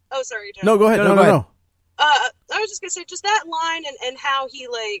 Oh, sorry, John. No, go ahead. No. I was just gonna say, just that line and how he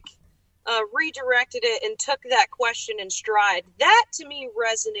redirected it and took that question in stride. That to me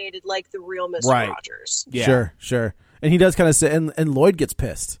resonated like the real Mr. Rogers. Yeah. Sure. And he does kind of say, and Lloyd gets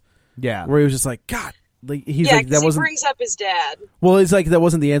pissed. Yeah, where he was just like, God, like he's like that wasn't. He brings up his dad. Well, it's like that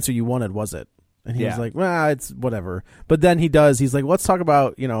wasn't the answer you wanted, was it? And he was like, well, it's whatever. But then he's like, let's talk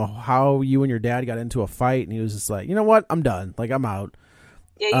about, how you and your dad got into a fight. And he was just like, you know what? I'm done. Like, I'm out.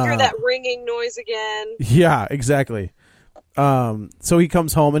 Yeah, you hear that ringing noise again. Yeah, exactly. So he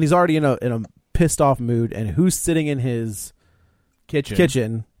comes home and he's already in a pissed off mood. And who's sitting in his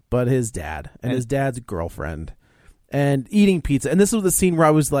kitchen but his dad and his dad's girlfriend and eating pizza. And this was the scene where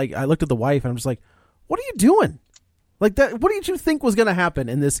I was like, I looked at the wife and I'm just like, what are you doing? Like that. What did you think was going to happen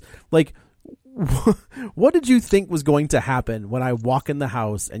in this? Like, what did you think was going to happen when I walk in the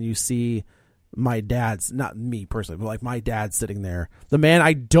house and you see my dad's, not me personally, but like my dad sitting there, the man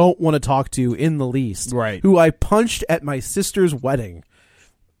I don't want to talk to in the least, right? Who I punched at my sister's wedding,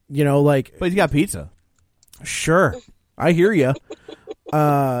 but he's got pizza. Sure, I hear you.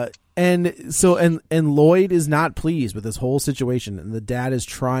 And Lloyd is not pleased with this whole situation, and the dad is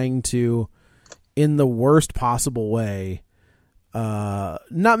trying to, in the worst possible way,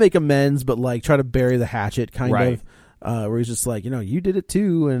 not make amends, but like try to bury the hatchet kind where he's just like, you did it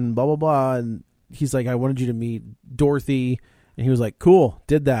too, and blah blah blah, and he's like, I wanted you to meet Dorothy, and he was like, cool,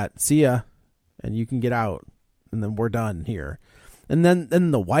 did that, see ya, and you can get out, and then we're done here. And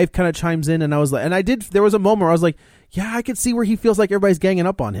then the wife kind of chimes in, and I was like, there was a moment where I was like, yeah, I could see where he feels like everybody's ganging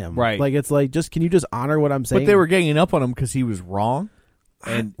up on him. Right. Like, it's like, can you just honor what I'm saying? But they were ganging up on him because he was wrong.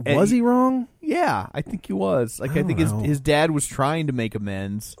 And was he wrong? Yeah, I think he was. Like, I think his dad was trying to make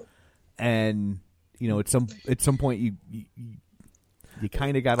amends, and at some point you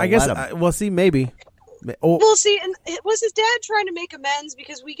kind of got to let him. Well, see, maybe. Well, see, and was his dad trying to make amends?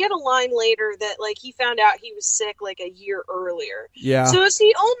 Because we get a line later that, like, he found out he was sick, like, a year earlier. Yeah. So is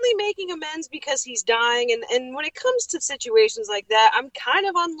he only making amends because he's dying? And when it comes to situations like that, I'm kind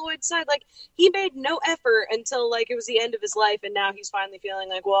of on Lloyd's side. Like, he made no effort until, like, it was the end of his life, and now he's finally feeling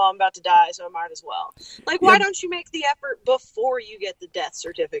like, well, I'm about to die, so I might as well. Like, why don't you make the effort before you get the death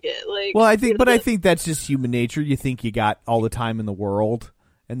certificate? Like, well, I think that's just human nature. You think you got all the time in the world,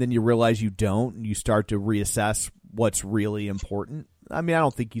 and then you realize you don't, and you start to reassess what's really important. I mean, I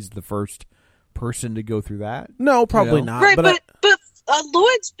don't think he's the first person to go through that. No, probably not. Right, but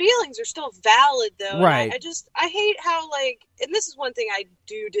Lloyd's feelings are still valid, though. Right. I hate how, like, and this is one thing I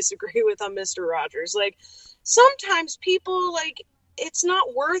do disagree with on Mr. Rogers. Like, sometimes people, like, it's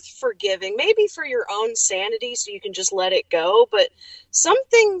not worth forgiving. Maybe for your own sanity, so you can just let it go. But some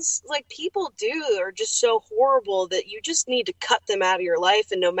things, like, people do are just so horrible that you just need to cut them out of your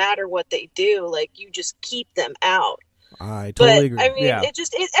life. And no matter what they do, like, you just keep them out. I totally agree. I mean,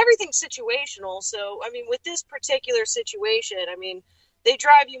 everything's situational. So, I mean, with this particular situation, I mean, they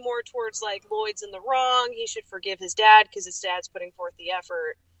drive you more towards, like, Lloyd's in the wrong. He should forgive his dad because his dad's putting forth the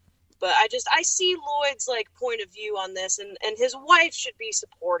effort. But I see Lloyd's, like, point of view on this, and his wife should be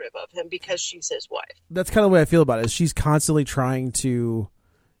supportive of him because she's his wife. That's kind of the way I feel about it. Is she's constantly trying to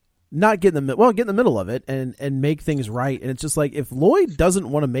not get in the middle of it and make things right. And it's just like, if Lloyd doesn't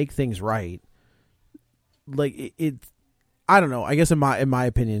want to make things right, like I don't know. I guess in my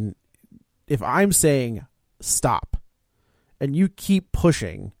opinion, if I'm saying stop and you keep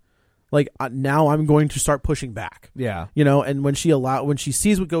pushing, like, now I'm going to start pushing back. Yeah. And when she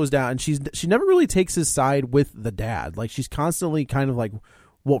sees what goes down, and she never really takes his side with the dad. Like, she's constantly kind of like,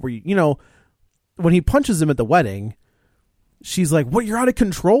 what were you, when he punches him at the wedding, she's like, what, you're out of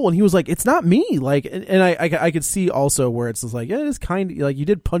control. And he was like, it's not me. Like, and I could see also where it's just like, yeah, it is kind of like, you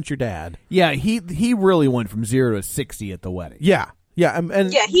did punch your dad. Yeah. He really went from 0 to 60 at the wedding. Yeah. Yeah.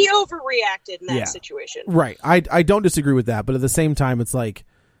 And yeah, he overreacted in that situation. Right. I don't disagree with that. But at the same time, it's like,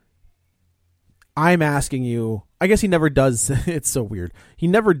 I'm asking you, I guess he never does. It's so weird. He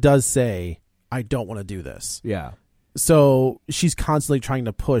never does say, I don't want to do this. Yeah. So she's constantly trying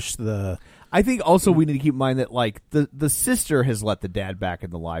to push the... I think also we need to keep in mind that, like, the sister has let the dad back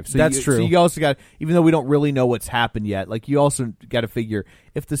in the life. So that's true. So you also got, even though we don't really know what's happened yet, like, you also got to figure,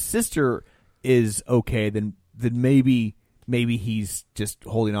 if the sister is okay, then maybe he's just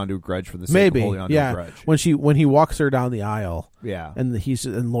holding on to a grudge for the sake of holding on to a grudge. When he walks her down the aisle, yeah, and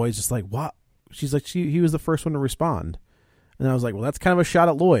Lloyd's just like, what? She's like, he was the first one to respond. And I was like, well, that's kind of a shot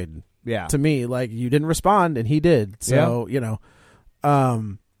at Lloyd. Yeah. To me, like, you didn't respond and he did. So,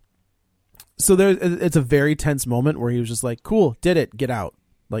 so it's a very tense moment where he was just like, cool, did it, get out.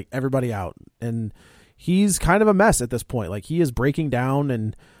 Like, everybody out. And he's kind of a mess at this point. Like, he is breaking down,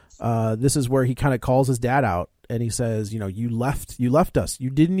 and this is where he kind of calls his dad out, and he says, you left us. You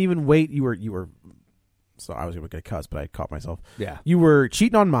didn't even wait. You were so I was going to get cussed, but I caught myself. Yeah. You were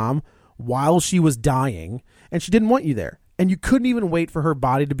cheating on mom while she was dying, and she didn't want you there, and you couldn't even wait for her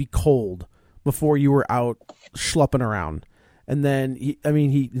body to be cold before you were out schlepping around. And then he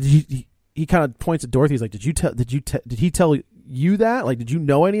kind of points at Dorothy. He's like, did he tell you that? Like, did you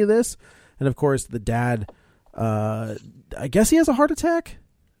know any of this? And of course the dad, I guess he has a heart attack,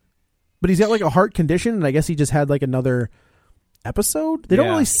 but he's got like a heart condition, and I guess he just had like another episode. They don't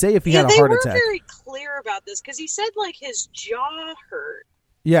really say if he had a heart attack. They were very clear about this because he said, like, his jaw hurt.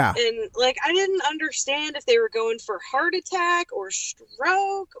 Yeah. And, like, I didn't understand if they were going for heart attack or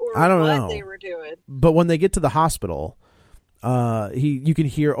stroke or I don't what know. they were doing. But when they get to the hospital, you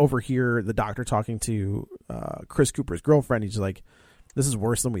can overhear the doctor talking to Chris Cooper's girlfriend. He's like, this is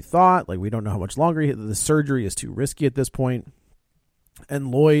worse than we thought. Like, we don't know how much longer. The surgery is too risky at this point.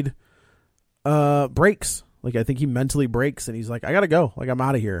 And Lloyd breaks. Like, I think he mentally breaks, and he's like, I gotta go. Like, I'm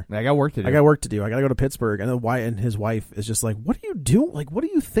out of here. I got work to do. I got work to do. I gotta go to Pittsburgh. And then his wife is just like, what are you doing? Like, what are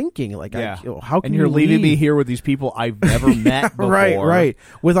you thinking? Like, yeah. How can you're you leaving leave? me here with these people I've never met before? Right.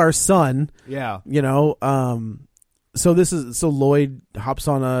 With our son. Yeah. So Lloyd hops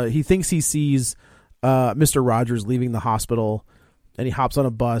on he thinks he sees Mr. Rogers leaving the hospital, and he hops on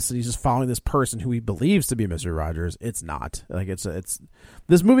a bus and he's just following this person who he believes to be Mr. Rogers. It's not. Like it's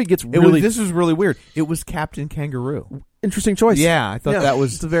this movie gets really this was really weird. It was Captain Kangaroo. interesting choice. Yeah, I thought that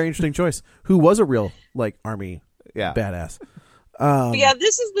was it's a very interesting choice. Who was a real like army badass. But yeah,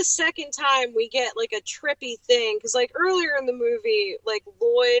 this is the second time we get like a trippy thing because like earlier in the movie, like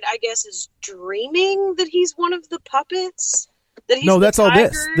Lloyd, I guess, is dreaming that he's one of the puppets. That he's that's tiger. all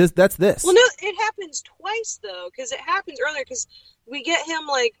this. That's this. Well, no, it happens twice though, because it happens earlier because we get him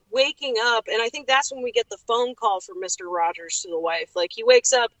like waking up, and I think that's when we get the phone call from Mr. Rogers to the wife. Like he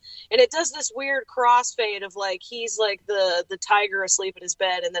wakes up, and it does this weird crossfade of like he's like the tiger asleep in his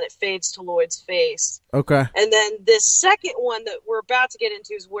bed, and then it fades to Lloyd's face. Okay. And then this second one that we're about to get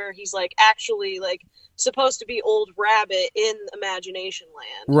into is where he's like actually like supposed to be Old Rabbit in Imagination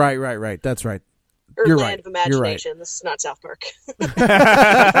Land. Right. That's right. Or You're Land right. of Imagination. You're right. This is not South Park.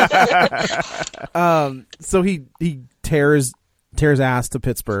 So he tears ass to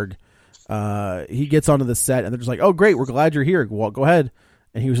Pittsburgh. He gets onto the set, and they're just like, "Oh, great, we're glad you're here. Well, go ahead."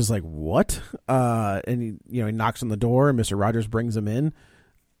 And he was just like, "What?" And he knocks on the door, and Mr. Rogers brings him in.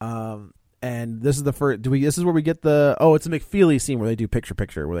 And this is the first. This is where we get the. Oh, it's a McFeely scene where they do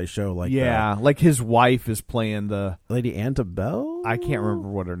picture, where they show like like his wife is playing the Lady Annabelle. I can't remember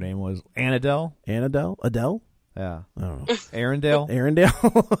what her name was. Adele. Adele. Yeah, I don't know. Arendelle.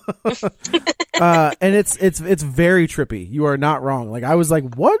 And it's very trippy. You are not wrong. Like I was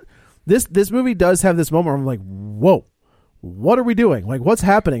like, what? This movie does have this moment where I'm like, whoa, what are we doing? Like what's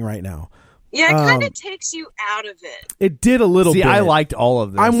happening right now? Yeah, it kind of takes you out of it. It did a little bit. I liked all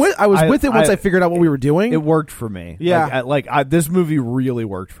of this. I was with it once I figured out what we were doing. It worked for me. Yeah. This movie really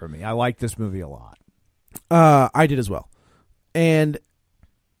worked for me. I liked this movie a lot. I did as well. And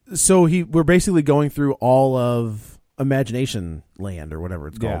so we're basically going through all of Imagination Land or whatever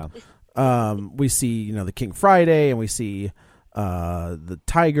it's called. Yeah. We see, the King Friday, and we see the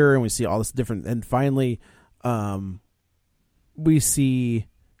tiger, and we see all this different, and finally we see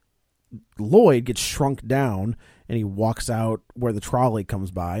Lloyd gets shrunk down, and he walks out where the trolley comes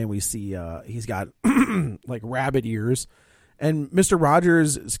by, and we see he's got like rabbit ears, and Mr.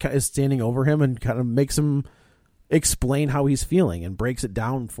 Rogers is standing over him and kind of makes him explain how he's feeling and breaks it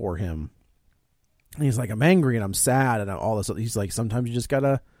down for him. And he's like, I'm angry and I'm sad and all this. He's like, sometimes you just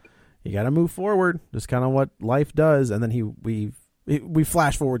gotta move forward. Just kind of what life does. And then we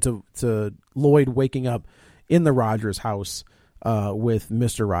flash forward to Lloyd waking up in the Rogers house with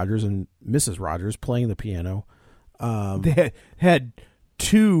Mr. Rogers and Mrs. Rogers playing the piano. They had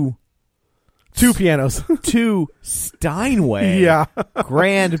two pianos, two Steinway,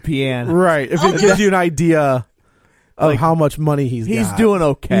 grand piano. Right. If it gives you an idea of how much money he's doing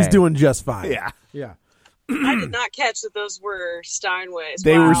okay. He's doing just fine. Yeah. I did not catch that those were Steinways.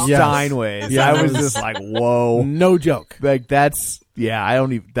 They were Yes. Steinways. Yeah. I was just like, whoa. No joke. Like that's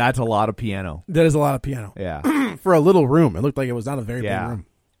that's a lot of piano. That is a lot of piano. Yeah. For a little room. It looked like it was not a very big Yeah. room.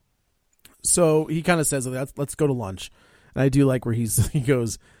 So he kind of says, let's go to lunch. And I do like where he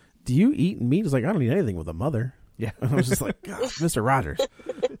goes, do you eat meat? He's like, I don't eat anything with a mother. Yeah. And I was just like, God, Mr. Rogers.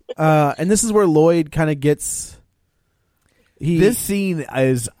 And this is where Lloyd kind of gets... This scene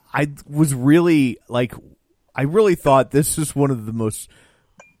is... I really thought this was one of the most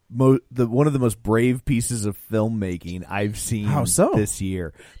brave pieces of filmmaking I've seen this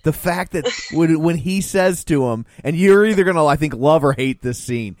year. The fact that when he says to him, and you're either going to, I think, love or hate this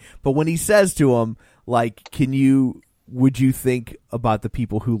scene, but when he says to him, like, would you think about the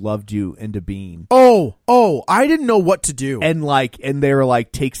people who loved you into being? Oh, I didn't know what to do. And they were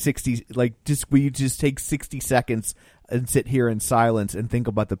like, will you just take 60 seconds and sit here in silence and think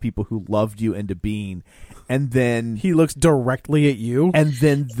about the people who loved you into being? And then he looks directly at you. And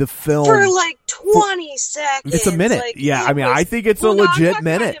then the film for like 20 seconds. It's a minute. Like, yeah, I mean, I think it's a legit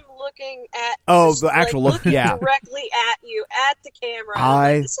minute. Him looking at the actual look, looking yeah, directly at you at the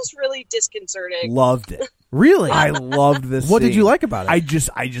camera. This is really disconcerting. Loved it. Really, I loved this. What scene. did you like about it? I just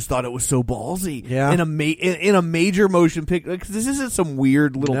thought it was so ballsy. Yeah, in a major motion picture. Because this isn't some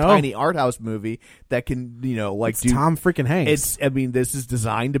weird little tiny art house movie that can it's Tom freaking Hanks. This is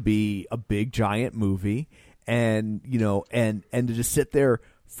designed to be a big giant movie, and and to just sit there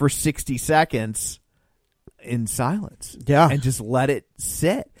for 60 seconds in silence, and just let it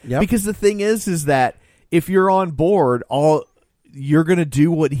sit. Yep. Because the thing is that if you're on board, you're going to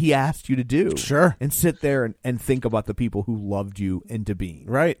do what he asked you to do. Sure. And sit there and think about the people who loved you into being.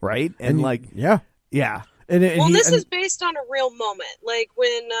 Right. And Yeah. This is based on a real moment. Like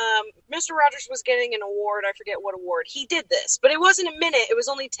when Mr. Rogers was getting an award, I forget what award, he did this. But it wasn't a minute, it was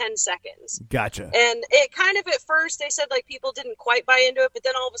only 10 seconds. Gotcha. And it kind of, at first, they said, like, people didn't quite buy into it, but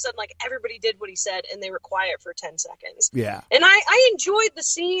then all of a sudden, like, everybody did what he said, and they were quiet for 10 seconds. Yeah. And I enjoyed the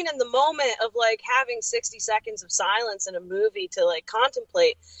scene and the moment of, like, having 60 seconds of silence in a movie to, like,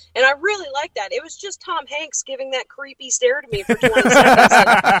 contemplate. And I really liked that. It was just Tom Hanks giving that creepy stare to me for 20 seconds.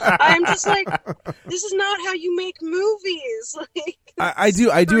 And I'm just like, this is not how you make movies. Like, I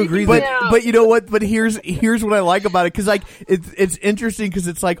do agree, but you know what? But here's what I like about it, because like it's interesting, because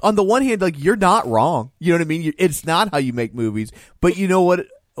it's like, on the one hand, like, you're not wrong. You know what I mean? It's not how you make movies, but you know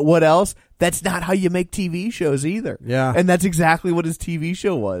what else? That's not how you make TV shows either. Yeah. And that's exactly what his TV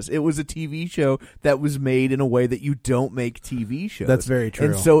show was. It was a TV show that was made in a way that you don't make TV shows. That's very true.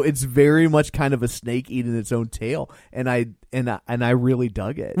 And so it's very much kind of a snake eating its own tail. And I really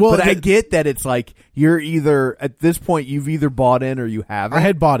dug it. Well, but I get that it's like, you're either, at this point, you've either bought in or you haven't. I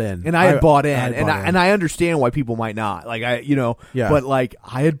had bought in. And I had bought in. And I understand why people might not. Like, Yeah. But like,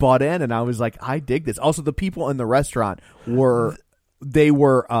 I had bought in, and I was like, I dig this. Also, the people in the restaurant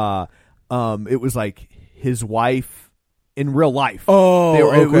it was like his wife in real life. Oh,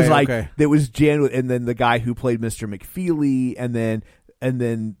 it was like, okay. There was Jan, and then the guy who played Mr. McFeely, and then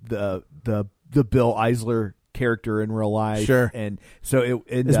the Bill Eisler character in real life. Sure. And so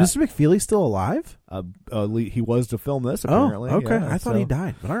is Mr. McFeely still alive? He was to film this, apparently. Oh, okay. Yeah, I thought he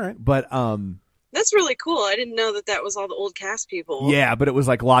died. All right. But that's really cool. I didn't know that was all the old cast people. yeah, but it was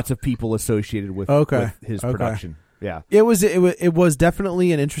like lots of people associated with his production. Yeah. It was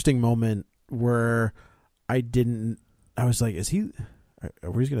definitely an interesting moment where I was like, is he? Are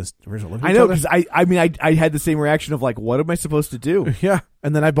we gonna look at I know, because I had the same reaction of like, what am I supposed to do? Yeah,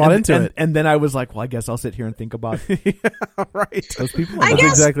 and then I bought into it, and then I was like, well, I guess I'll sit here and think about right. Those people. That's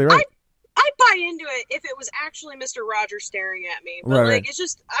exactly right. I'd buy into it if it was actually Mr. Rogers staring at me. But right. It's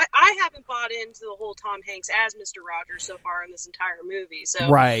just I haven't bought into the whole Tom Hanks as Mr. Rogers so far in this entire movie. So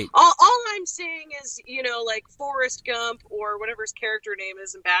right. All I'm seeing is, like Forrest Gump or whatever his character name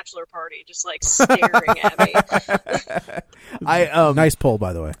is in Bachelor Party, just like staring at me. Nice poll,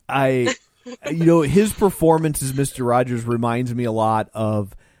 by the way. His performance as Mr. Rogers reminds me a lot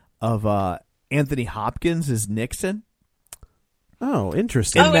of Anthony Hopkins as Nixon. Oh,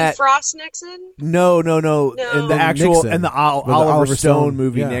 interesting. In Frost Nixon? No. In the actual, Nixon. in the Oliver Stone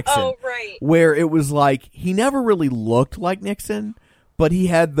movie, yeah. Nixon. Oh, right. Where it was like, he never really looked like Nixon, but he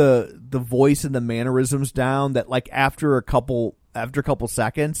had the voice and the mannerisms down that, like, after a couple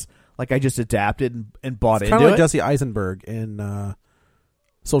seconds, like, I just adapted and bought into it. Kind of like Jesse Eisenberg in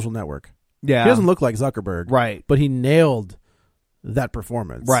Social Network. Yeah. He doesn't look like Zuckerberg. Right. But he nailed that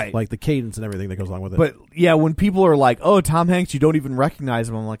performance. Right. Like the cadence and everything that goes along with it. But yeah, when people are like, "Oh, Tom Hanks, you don't even recognize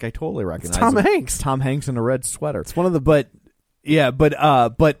him," I'm like, I totally recognize Tom him. Hanks. Tom Hanks in a red sweater. It's one of the but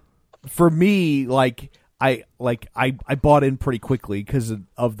for me, like I bought in pretty quickly because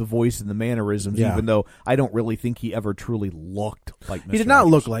of the voice and the mannerisms, Yeah. even though I don't really think he ever truly looked like Mr. He did not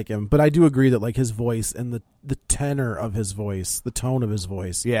Rogers. look like him, but I do agree that like his voice and the tenor of his voice, the tone of his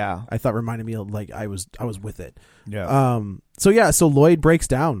voice, Yeah. I thought reminded me of like I was with it. Yeah. So Lloyd breaks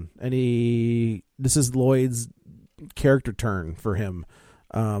down, and this is Lloyd's character turn for him,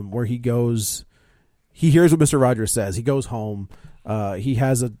 where he hears what Mr. Rogers says. He goes home. He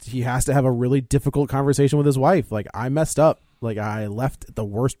has to have a really difficult conversation with his wife. Like, I messed up. Like, I left at the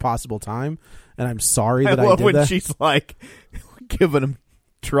worst possible time, and I'm sorry that I love did when that. she's like giving him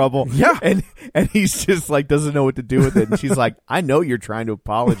trouble. Yeah. And he's just like doesn't know what to do with it. And she's like, I know you're trying to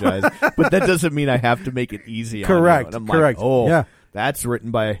apologize, but that doesn't mean I have to make it easy. Correct. On you. And I'm Correct. like, oh, Yeah. that's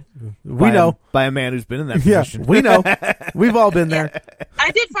written by a man who's been in that Yeah, position. we know. We've all been there. I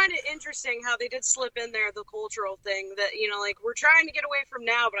did find it interesting how they did slip in there the cultural thing that, like, we're trying to get away from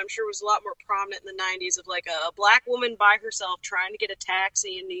now, but I'm sure it was a lot more prominent in the 90s of, like, a black woman by herself trying to get a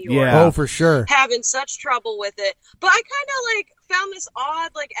taxi in New York. Yeah. Oh, for sure. Having such trouble with it. But I kind of, like, found this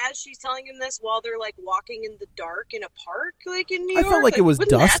odd, like, as she's telling him this while they're, like, walking in the dark in a park, like, in New York. I felt like it was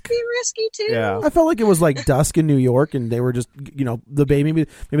wouldn't dusk. that be risky, too? Yeah. I felt like it was like dusk in New York, and they were just, the baby. Maybe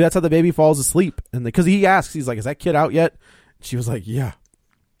that's how the baby falls asleep, and because he asks, he's like, "Is that kid out yet?" She was like, "Yeah."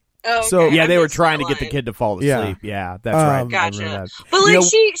 Oh, okay. So- Yeah, I they were missed trying to that get the line. kid to fall Yeah. asleep. Yeah, that's right. I remember Gotcha. that. But, like, You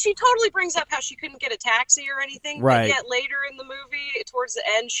know- she totally brings up how she couldn't get a taxi or anything, Right. but yet later in the movie, towards the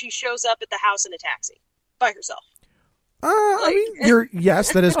end, she shows up at the house in a taxi by herself. I mean,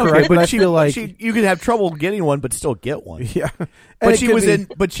 yes, that is correct, Okay, but I she, feel like you could have trouble getting one, but still get one. yeah. But she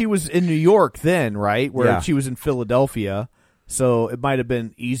was in New York then, right? Where Yeah. she was in Philadelphia, so it might have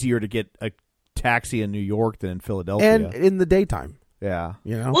been easier to get a taxi in New York than in Philadelphia. and in the daytime, yeah,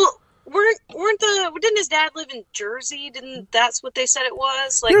 Well, Didn't his dad live in Jersey? Didn't that's what they said it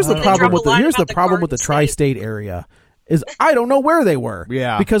was? Like, Here's the they problem dropped with a line here's the about the problem with the Garden tri-state area is I don't know where they were.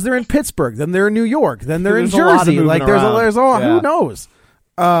 Yeah. Because they're in Pittsburgh, then they're in New York, then they're in There's a lot of Jersey. moving Like around. there's all Yeah. who knows.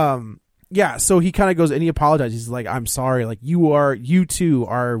 Yeah, so he kind of goes and he apologizes. He's like, "I'm sorry. Like you two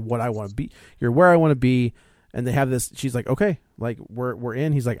are what I want to be. You're where I want to be." And they have this. She's like, "Okay, like we're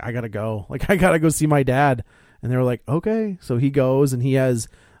in." He's like, "I gotta go. Like I gotta go see my dad." And they were like, "Okay." So he goes and he has,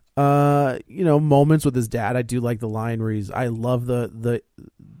 moments with his dad. I do like the line where I love the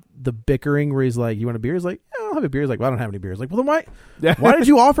bickering where he's like, "You want a beer?" He's like, "Yeah, I'll have a beer." He's like, "Well, I don't have any beers." Like, well, then why did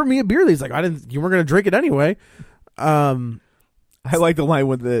you offer me a beer? He's like, you weren't gonna drink it anyway. I like the line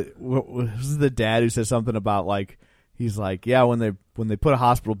when this is the dad who says something about like he's like, yeah, when they put a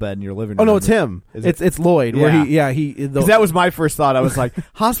hospital bed in your living room. Oh no, it's him. It's Lloyd. Yeah. Where because that was my first thought. I was like,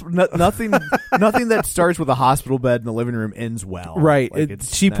 nothing that starts with a hospital bed in the living room ends well. Right. Like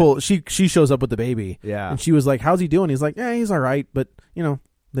She shows up with the baby. Yeah. And she was like, "How's he doing?" He's like, "Yeah, he's all right, but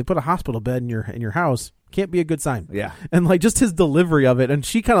they put a hospital bed in your house. Can't be a good sign." Yeah. And like just his delivery of it, and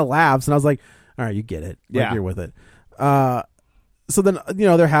she kind of laughs, and I was like, "All right, you get it. Like, Yeah. you're with it." So then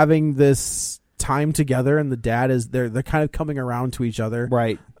they're having this time together, and the dad is they're kind of coming around to each other,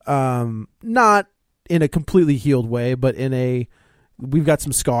 right. Not in a completely healed way, but in we've got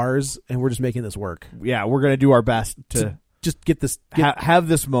some scars, and we're just making this work. Yeah, we're gonna do our best to just get this have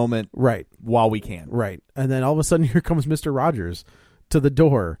this moment right while we can. Right. And then all of a sudden here comes Mr. Rogers to the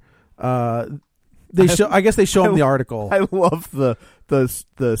door. I guess they show him the article. I love the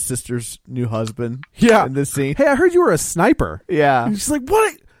sister's new husband. Yeah. In this scene. Hey, I heard you were a sniper. Yeah. And she's like,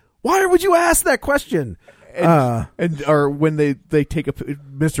 "What? Why would you ask that question?" Or when they take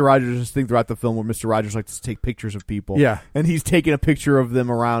Mr. Rogers this thing throughout the film where Mr. Rogers likes to take pictures of people. Yeah. And he's taking a picture of them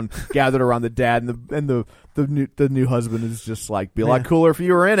gathered around the dad, and the new husband is just like, be a lot cooler if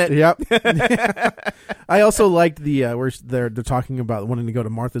you were in it. Yep. I also liked the where they're talking about wanting to go to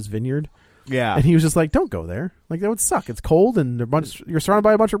Martha's Vineyard. Yeah. And he was just like, "Don't go there. Like that would suck. It's cold and you're surrounded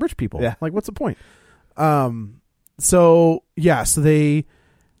by a bunch of rich people. Yeah. Like what's the point?" So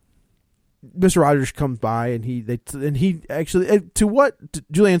Mr. Rogers comes by and he actually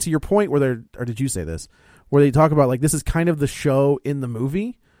Julianne, to your point or did you say this where they talk about like this is kind of the show in the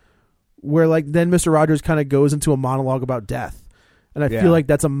movie where like then Mr. Rogers kind of goes into a monologue about death, and I feel like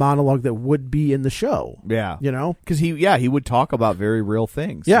that's a monologue that would be in the show. Yeah, because he would talk about very real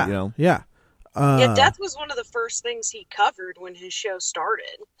things. Yeah, death was one of the first things he covered when his show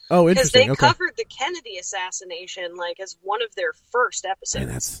started. Oh, interesting. Because they covered the Kennedy assassination like as one of their first episodes.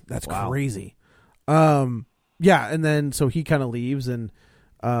 Man, that's crazy. And then so he kind of leaves, and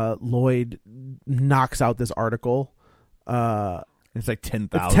Lloyd knocks out this article. It's like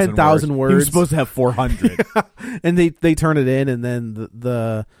 10,000 10,000 words. He was supposed to have 400. And they turn it in, and then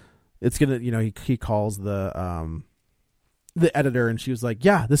it's gonna he calls the editor, and she was like,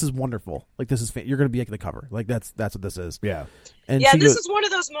 "Yeah, this is wonderful. Like this is you're gonna be at the cover. Like that's what this is." Yeah. And this is one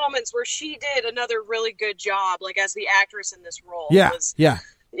of those moments where she did another really good job, like as the actress in this role. Yeah.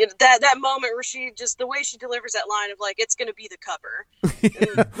 That moment where she just the way she delivers that line of like it's gonna be the cover,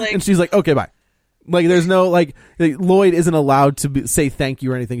 and she's like, "Okay, bye." Like there's no like Lloyd isn't allowed to say thank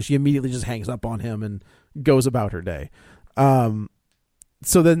you or anything. She immediately just hangs up on him and goes about her day.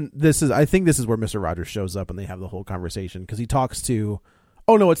 So then I think this is where Mr. Rogers shows up, and they have the whole conversation because he talks to.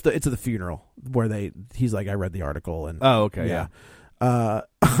 Oh no, it's at the funeral where he's like, "I read the article," and oh okay, yeah.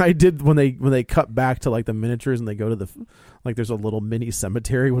 I did when they cut back to like the miniatures and they go to there's a little mini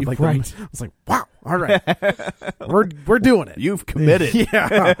cemetery with like right. I was like, wow, all right, we're doing it. You've committed.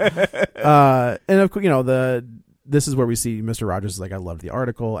 Yeah. And of course, this is where we see Mr. Rogers is like, "I loved the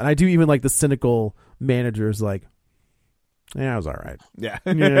article," and I do even like the cynical managers like, "Yeah, it was all right." Yeah.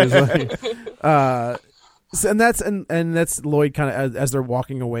 So, and that's Lloyd kind of as they're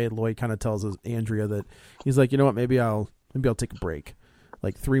walking away. Lloyd kind of tells Andrea that he's like, "You know what? Maybe I'll take a break,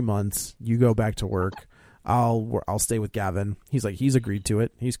 like 3 months. You go back to work. I'll stay with Gavin." He's like, he's agreed to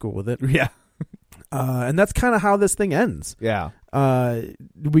it. He's cool with it. Yeah. And that's kind of how this thing ends. Yeah.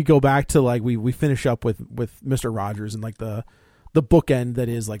 We go back to like we finish up with Mr. Rogers and like the bookend that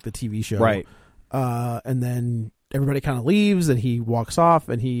is like the TV show. Right. And then everybody kind of leaves and he walks off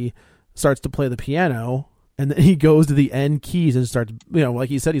and he starts to play the piano, and then he goes to the end keys and starts, like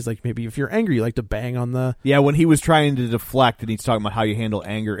he said, he's like, maybe if you're angry, you like to bang on the... Yeah, when he was trying to deflect and he's talking about how you handle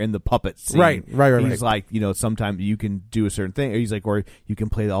anger in the puppet scene. Right. He's like, sometimes you can do a certain thing. Or he's like, or you can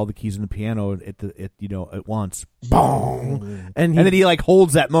play all the keys on the piano at once. Boom. And then he like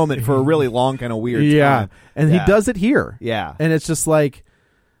holds that moment for a really long kind of weird time. And he does it here. Yeah. And it's just like,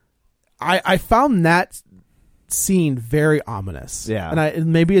 I found that scene very ominous. Yeah. And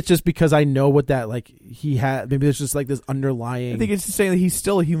maybe it's just because I know what that, like, he had, maybe it's just like this underlying. I think it's just saying that he's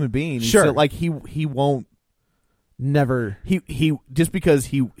still a human being. He's Sure. still, like he won't never. he just because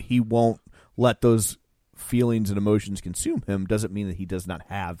he won't let those feelings and emotions consume him doesn't mean that he does not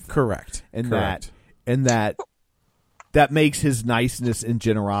have them. Correct. And Correct. that makes his niceness and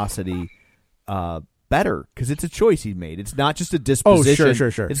generosity better because it's a choice he made. It's not just a disposition. Oh,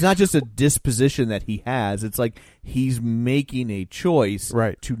 sure. It's not just a disposition that he has. It's like he's making a choice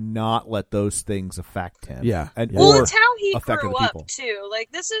to not let those things affect him. Yeah. Well, it's how he affect grew other up people. too.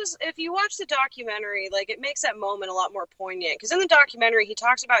 Like, this is, if you watch the documentary, like, it makes that moment a lot more poignant. Because in the documentary, he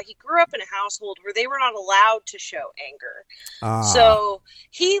talks about he grew up in a household where they were not allowed to show anger. So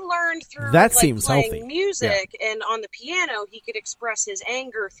he learned through that like, seems playing healthy. music, and on the piano, he could express his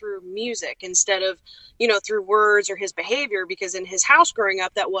anger through music instead of, through words or his behavior. Because in his house growing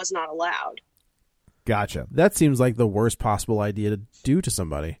up, that was not allowed. Gotcha. That seems like the worst possible idea to do to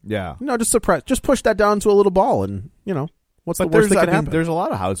somebody. Yeah. Just push that down to a little ball, and what's the worst that could happen? There's a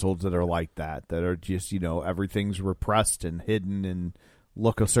lot of households that are like that are just everything's repressed and hidden and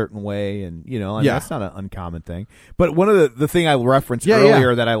look a certain way, and that's not an uncommon thing. But one of the thing I referenced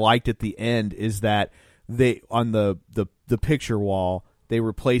earlier that I liked at the end is that they on the picture wall they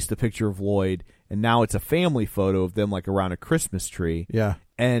replaced the picture of Lloyd, and now it's a family photo of them like around a Christmas tree. Yeah.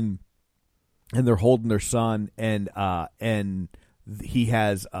 And they're holding their son, and he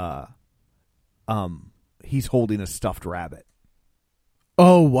has he's holding a stuffed rabbit.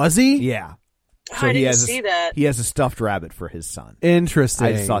 Oh, was he? Yeah. So I he didn't has see that. He has a stuffed rabbit for his son. Interesting.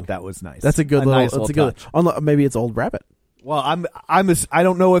 I just thought that was nice. That's a good little. Nice That's a good. touch. Maybe it's Old Rabbit. Well, I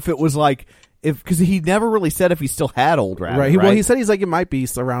don't know if it was like because he never really said if he still had Old Rabbit. Right. Well, he said he's like it might be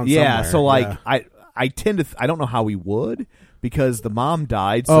around. Yeah. somewhere. So like Yeah. I tend to I don't know how he would. Because the mom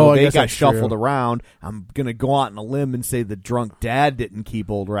died, so I they guess got that's shuffled true. around. I'm gonna go out on a limb and say the drunk dad didn't keep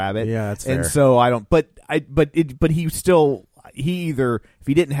Old Rabbit. Yeah, that's fair. And so I don't. But he still he either if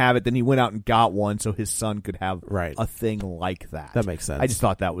he didn't have it, then he went out and got one so his son could have a thing like that. That makes sense. I just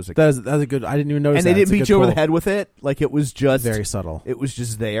thought that was that's a good. I didn't even notice. and that. they didn't It's a beat good you over the pull. head with it. Like it was just Very subtle. It was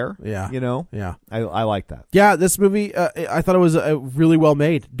just there. Yeah. Yeah. I like that. Yeah, this movie, I thought it was really well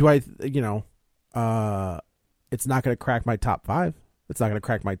made. It's not going to crack my top 5. It's not going to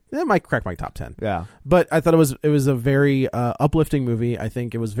crack it might crack my top 10. Yeah. But I thought it was a very uplifting movie. I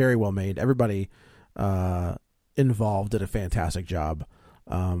think it was very well made. Everybody involved did a fantastic job.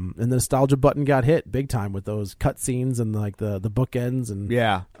 And the nostalgia button got hit big time with those cut scenes and like the bookends and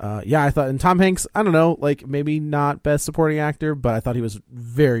I thought, and Tom Hanks, I don't know, like maybe not best supporting actor, but I thought he was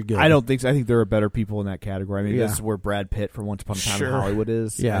very good. I don't think so. I think there are better people in that category. I mean, Yeah. this is where Brad Pitt from Once Upon a Time Sure. in Hollywood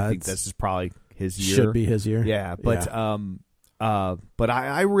is. Yeah, I think this is probably his year. Should be his year. Yeah, but but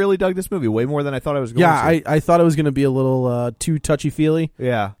I really dug this movie way more than I thought I was going to. I thought it was going to be a little too touchy-feely.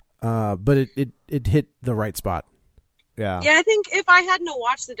 Yeah. But it hit the right spot. Yeah. Yeah, I think if I hadn't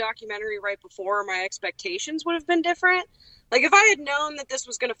watched the documentary right before, my expectations would have been different. Like, if I had known that this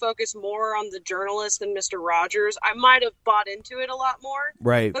was going to focus more on the journalist than Mr. Rogers, I might have bought into it a lot more.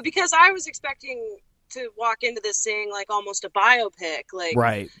 Right. But because I was expecting to walk into this saying, like, almost a biopic, like,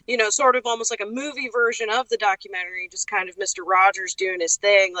 right. Sort of almost like a movie version of the documentary, just kind of Mr. Rogers doing his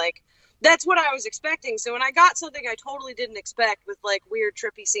thing, like, that's what I was expecting. So when I got something I totally didn't expect with like weird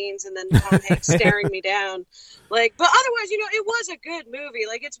trippy scenes and then Tom Hanks staring me down, like, but otherwise, it was a good movie.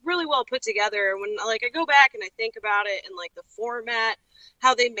 Like, it's really well put together. When like I go back and I think about it and like the format,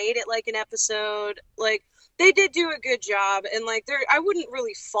 how they made it like an episode, like they did do a good job. And like I wouldn't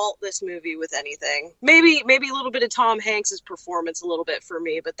really fault this movie with anything. Maybe a little bit of Tom Hanks's performance a little bit for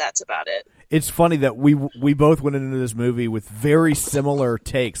me, but that's about it. It's funny that we both went into this movie with very similar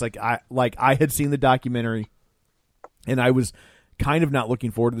takes. Like I had seen the documentary, and I was kind of not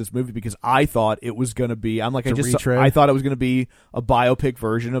looking forward to this movie because I thought it was going to be. I'm like I thought it was going to be a biopic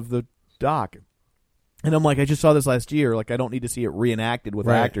version of the doc. And I'm like, I just saw this last year. Like, I don't need to see it reenacted with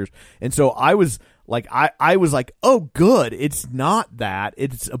actors. And so I was like, I was like, oh, good. It's not that.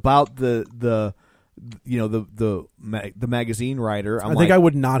 It's about the magazine writer. I think I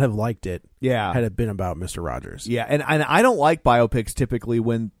would not have liked it. Yeah. Had it been about Mr. Rogers. Yeah, and I don't like biopics typically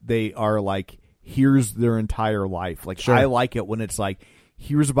when they are like, here's their entire life. Like, Sure. I like it when it's like,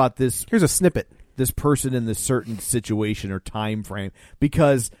 here's about this. Here's a snippet. This person in this certain situation or time frame,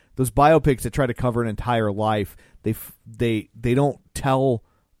 because those biopics that try to cover an entire life, they don't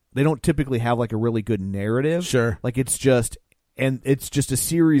typically have like a really good narrative. Sure. Like it's just a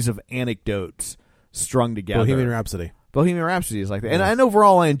series of anecdotes strung together. Bohemian Rhapsody is like that. And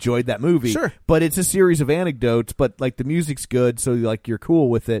overall I enjoyed that movie. Sure. But it's a series of anecdotes, but like the music's good, so like you're cool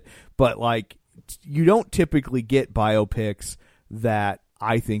with it. But like you don't typically get biopics that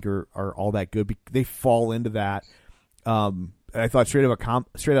I think are all that good. They fall into that. I thought Straight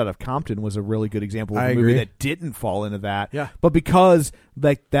Outta Compton was a really good example of a movie that didn't fall into that. Yeah. But because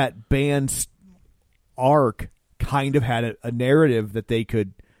like that band's arc kind of had a narrative that they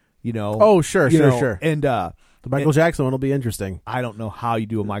could, Oh, sure. And the Michael Jackson one will be interesting. I don't know how you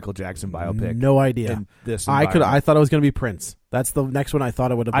do a Michael Jackson biopic. No idea. In this I environment. thought it was going to be Prince. That's the next one I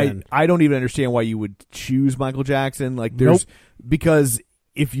thought it would have been. I don't even understand why you would choose Michael Jackson. Like, because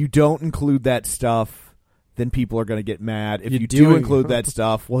if you don't include that stuff, then people are going to get mad. If you do include that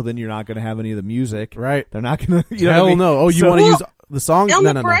stuff, well, then you're not going to have any of the music. Right. They're not going to. Hell no. Oh, you want to use the songs? On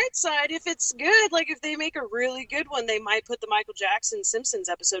No. the bright side, if it's good, like if they make a really good one, they might put the Michael Jackson Simpsons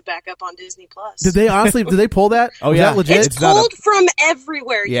episode back up on Disney Plus. Did they pull that? Oh, Was yeah. that legit? It's pulled from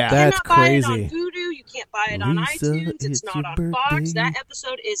everywhere. Yeah. You That's cannot buy it crazy. on Voodoo. You can't buy it on Lisa, iTunes. It's not your on Fox. birthday. That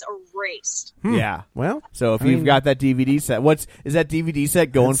episode is erased. Yeah. Well, So if you've got that DVD set, is that DVD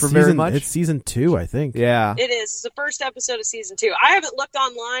set going for very much? It's season 2, I think. Yeah. It is. It's the first episode of season 2. I haven't looked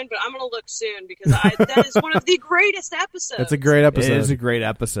online, but I'm going to look soon because that is one of the greatest episodes. That's a great episode. It is a great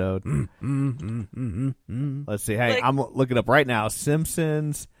episode. Let's see. Hey, I'm looking up right now.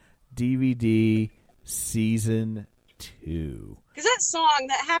 Simpsons DVD season 2. Because that song,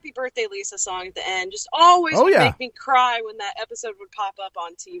 that Happy Birthday Lisa song at the end, just always would make me cry when that episode would pop up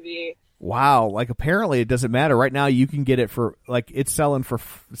on TV. Wow. Like, apparently it doesn't matter. Right now you can get it for, like, it's selling for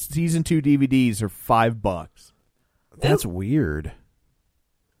season 2 DVDs are $5. That's weird.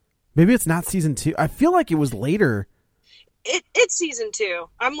 Maybe it's not season 2. I feel like it was later. It's season 2.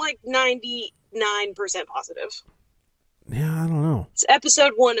 I'm like 99% positive. Yeah, I don't know. It's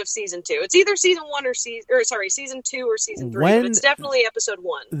episode 1 of season 2. It's either season 1 or season 2 or season 3. But it's definitely episode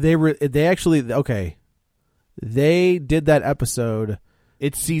 1. They did that episode.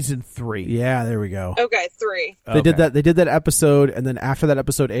 It's season 3. Yeah, there we go. Okay, 3. They did that episode, and then after that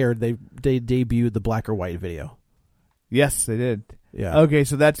episode aired, they debuted the black or white video. Yes, they did. Yeah. Okay,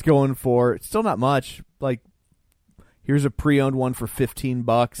 so that's going for still not much. Like, here's a pre-owned one for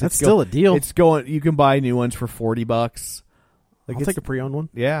 $15. That's still a deal. It's going. You can buy new ones for $40. Like, I'll take a pre-owned one.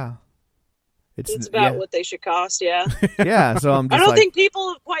 Yeah. It's about what they should cost. Yeah. Yeah. So I'm. Just I don't think people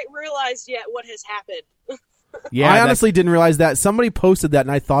have quite realized yet what has happened. Yeah. I honestly didn't realize that. Somebody posted that,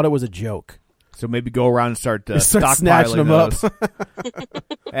 and I thought it was a joke. So maybe go around and start snatching them those. up.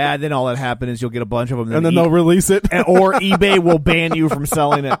 And then all that happens is you'll get a bunch of them, and then they'll release it, or eBay will ban you from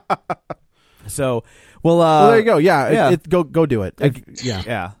selling it. So, well, there you go. Yeah. Go do it.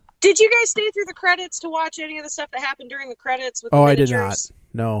 Yeah. Did you guys stay through the credits to watch any of the stuff that happened during the credits with the I miniatures? did not.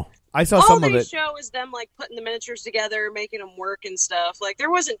 No. I saw all some of they it. show is them like putting the miniatures together, making them work and stuff. Like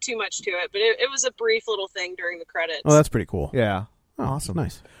there wasn't too much to it, but it was a brief little thing during the credits. Oh, that's pretty cool. Yeah. Oh, awesome.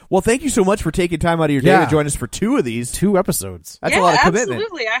 Nice. Well, thank you so much for taking time out of your day to join us for 2 of these. 2 episodes. That's a lot of commitment.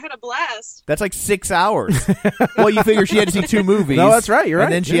 Absolutely. I had a blast. That's like 6 hours. Well, you figure she had to see 2 movies. No, that's right. You're right.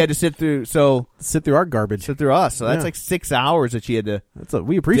 And then she had to sit through our garbage. Sit through us. So that's like 6 hours that she had to.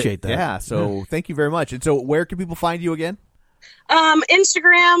 We appreciate that. Yeah. So thank you very much. And so where can people find you again?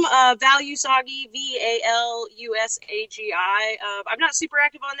 Instagram, Valusagi, VALUSAGI. I'm not super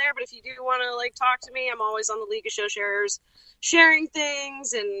active on there, but if you do want to like talk to me, I'm always on the League of Show Sharers, sharing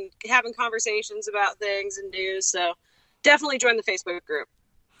things and having conversations about things and news. So definitely join the Facebook group.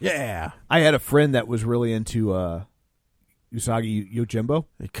 Yeah, I had a friend that was really into Usagi Yojimbo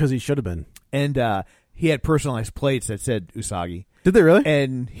because he should have been, and he had personalized plates that said Usagi. Did they really?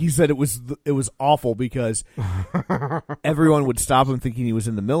 And he said it was awful because everyone would stop him thinking he was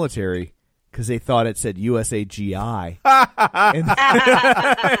in the military because they thought it said USAGI.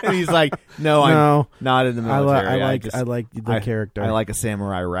 And he's like, no, I'm not in the military. I like the character. I like a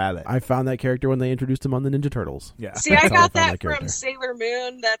samurai rabbit. I found that character when they introduced him on the Ninja Turtles. Yeah. See, I got that from Sailor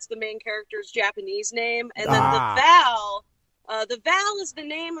Moon. That's the main character's Japanese name. And then the Val... the Val is the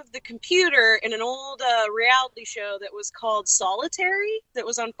name of the computer in an old reality show that was called Solitary, that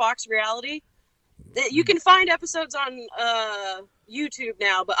was on Fox Reality. You can find episodes on YouTube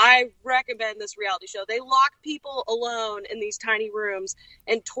now, but I recommend this reality show. They lock people alone in these tiny rooms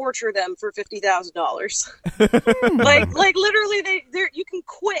and torture them for $50,000. like literally, you can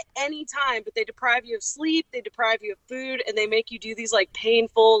quit anytime, but they deprive you of sleep, they deprive you of food, and they make you do these like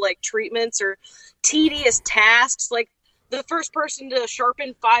painful like treatments or tedious tasks, like the first person to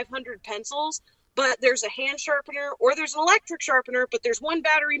sharpen 500 pencils, but there's a hand sharpener or there's an electric sharpener, but there's one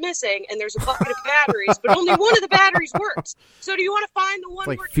battery missing and there's a bucket of batteries, but only one of the batteries works. So do you want to find the one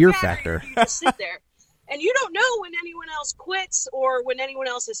like working Fear battery, Factor. or do you just sit there? And you don't know when anyone else quits or when anyone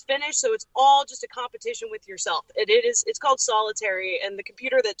else is finished, so it's all just a competition with yourself. It's called Solitary, and the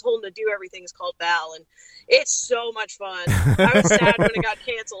computer that told him to do everything is called Val, and it's so much fun. I was sad when it got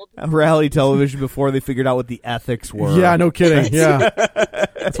canceled. Reality television before they figured out what the ethics were. Yeah, no kidding. Yeah.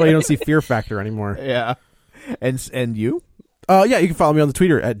 That's why you don't see Fear Factor anymore. Yeah. And you? Yeah, you can follow me on the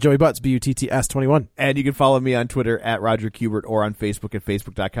Twitter at Joey Butts, BUTTS21. And you can follow me on Twitter at Roger Kubert or on Facebook at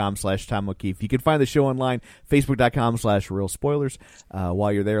Facebook.com/Tom O'Keefe. You can find the show online, Facebook.com/Real Spoilers.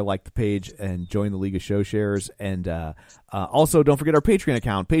 While you're there, like the page and join the League of Show Sharers. And also, don't forget our Patreon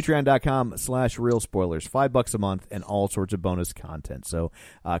account, Patreon.com/Real Spoilers. $5 a month and all sorts of bonus content. So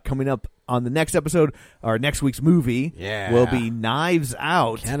coming up on the next episode, our next week's movie will be Knives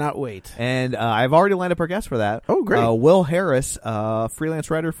Out. Cannot wait. And I've already lined up our guest for that. Oh, great. Will Harris, freelance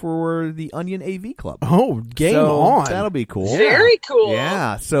writer for the Onion AV Club. Oh, game so on. That'll be cool. Very cool.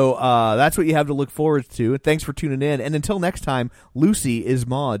 Yeah, so that's what you have to look forward to. Thanks for tuning in. And until next time, Lucy is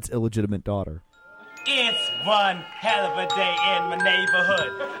Maud's illegitimate daughter. It's one hell of a day in my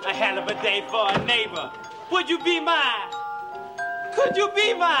neighborhood. A hell of a day for a neighbor. Would you be mine? Could you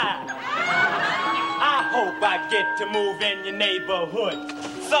be mine? I hope I get to move in your neighborhood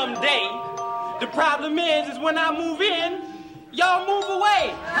someday. The problem is when I move in, y'all move away.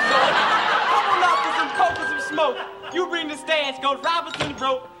 So come on up with some coke and some smoke. You bring the stands, goes Robinson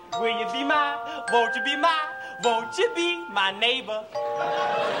broke. Will you be mine? Won't you be mine? Won't you be my neighbor?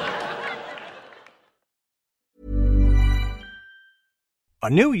 A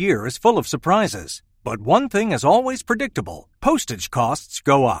new year is full of surprises, but one thing is always predictable. Postage costs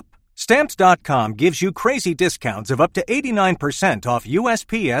go up. Stamps.com gives you crazy discounts of up to 89% off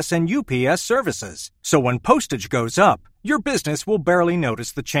USPS and UPS services. So when postage goes up, your business will barely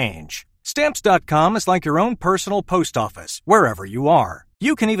notice the change. Stamps.com is like your own personal post office, wherever you are.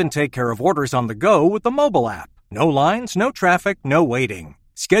 You can even take care of orders on the go with the mobile app. No lines, no traffic, no waiting.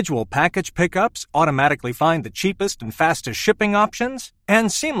 Schedule package pickups, automatically find the cheapest and fastest shipping options, and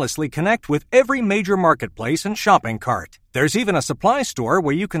seamlessly connect with every major marketplace and shopping cart. There's even a supply store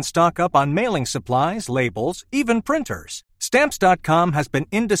where you can stock up on mailing supplies, labels, even printers. Stamps.com has been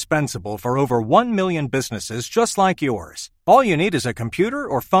indispensable for over 1 million businesses just like yours. All you need is a computer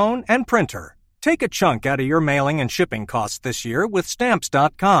or phone and printer. Take a chunk out of your mailing and shipping costs this year with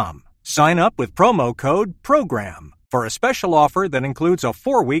Stamps.com. Sign up with promo code PROGRAM for a special offer that includes a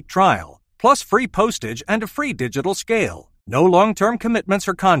 4-week trial, plus free postage and a free digital scale. No long-term commitments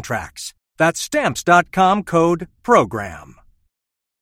or contracts. That's Stamps.com code PROGRAM.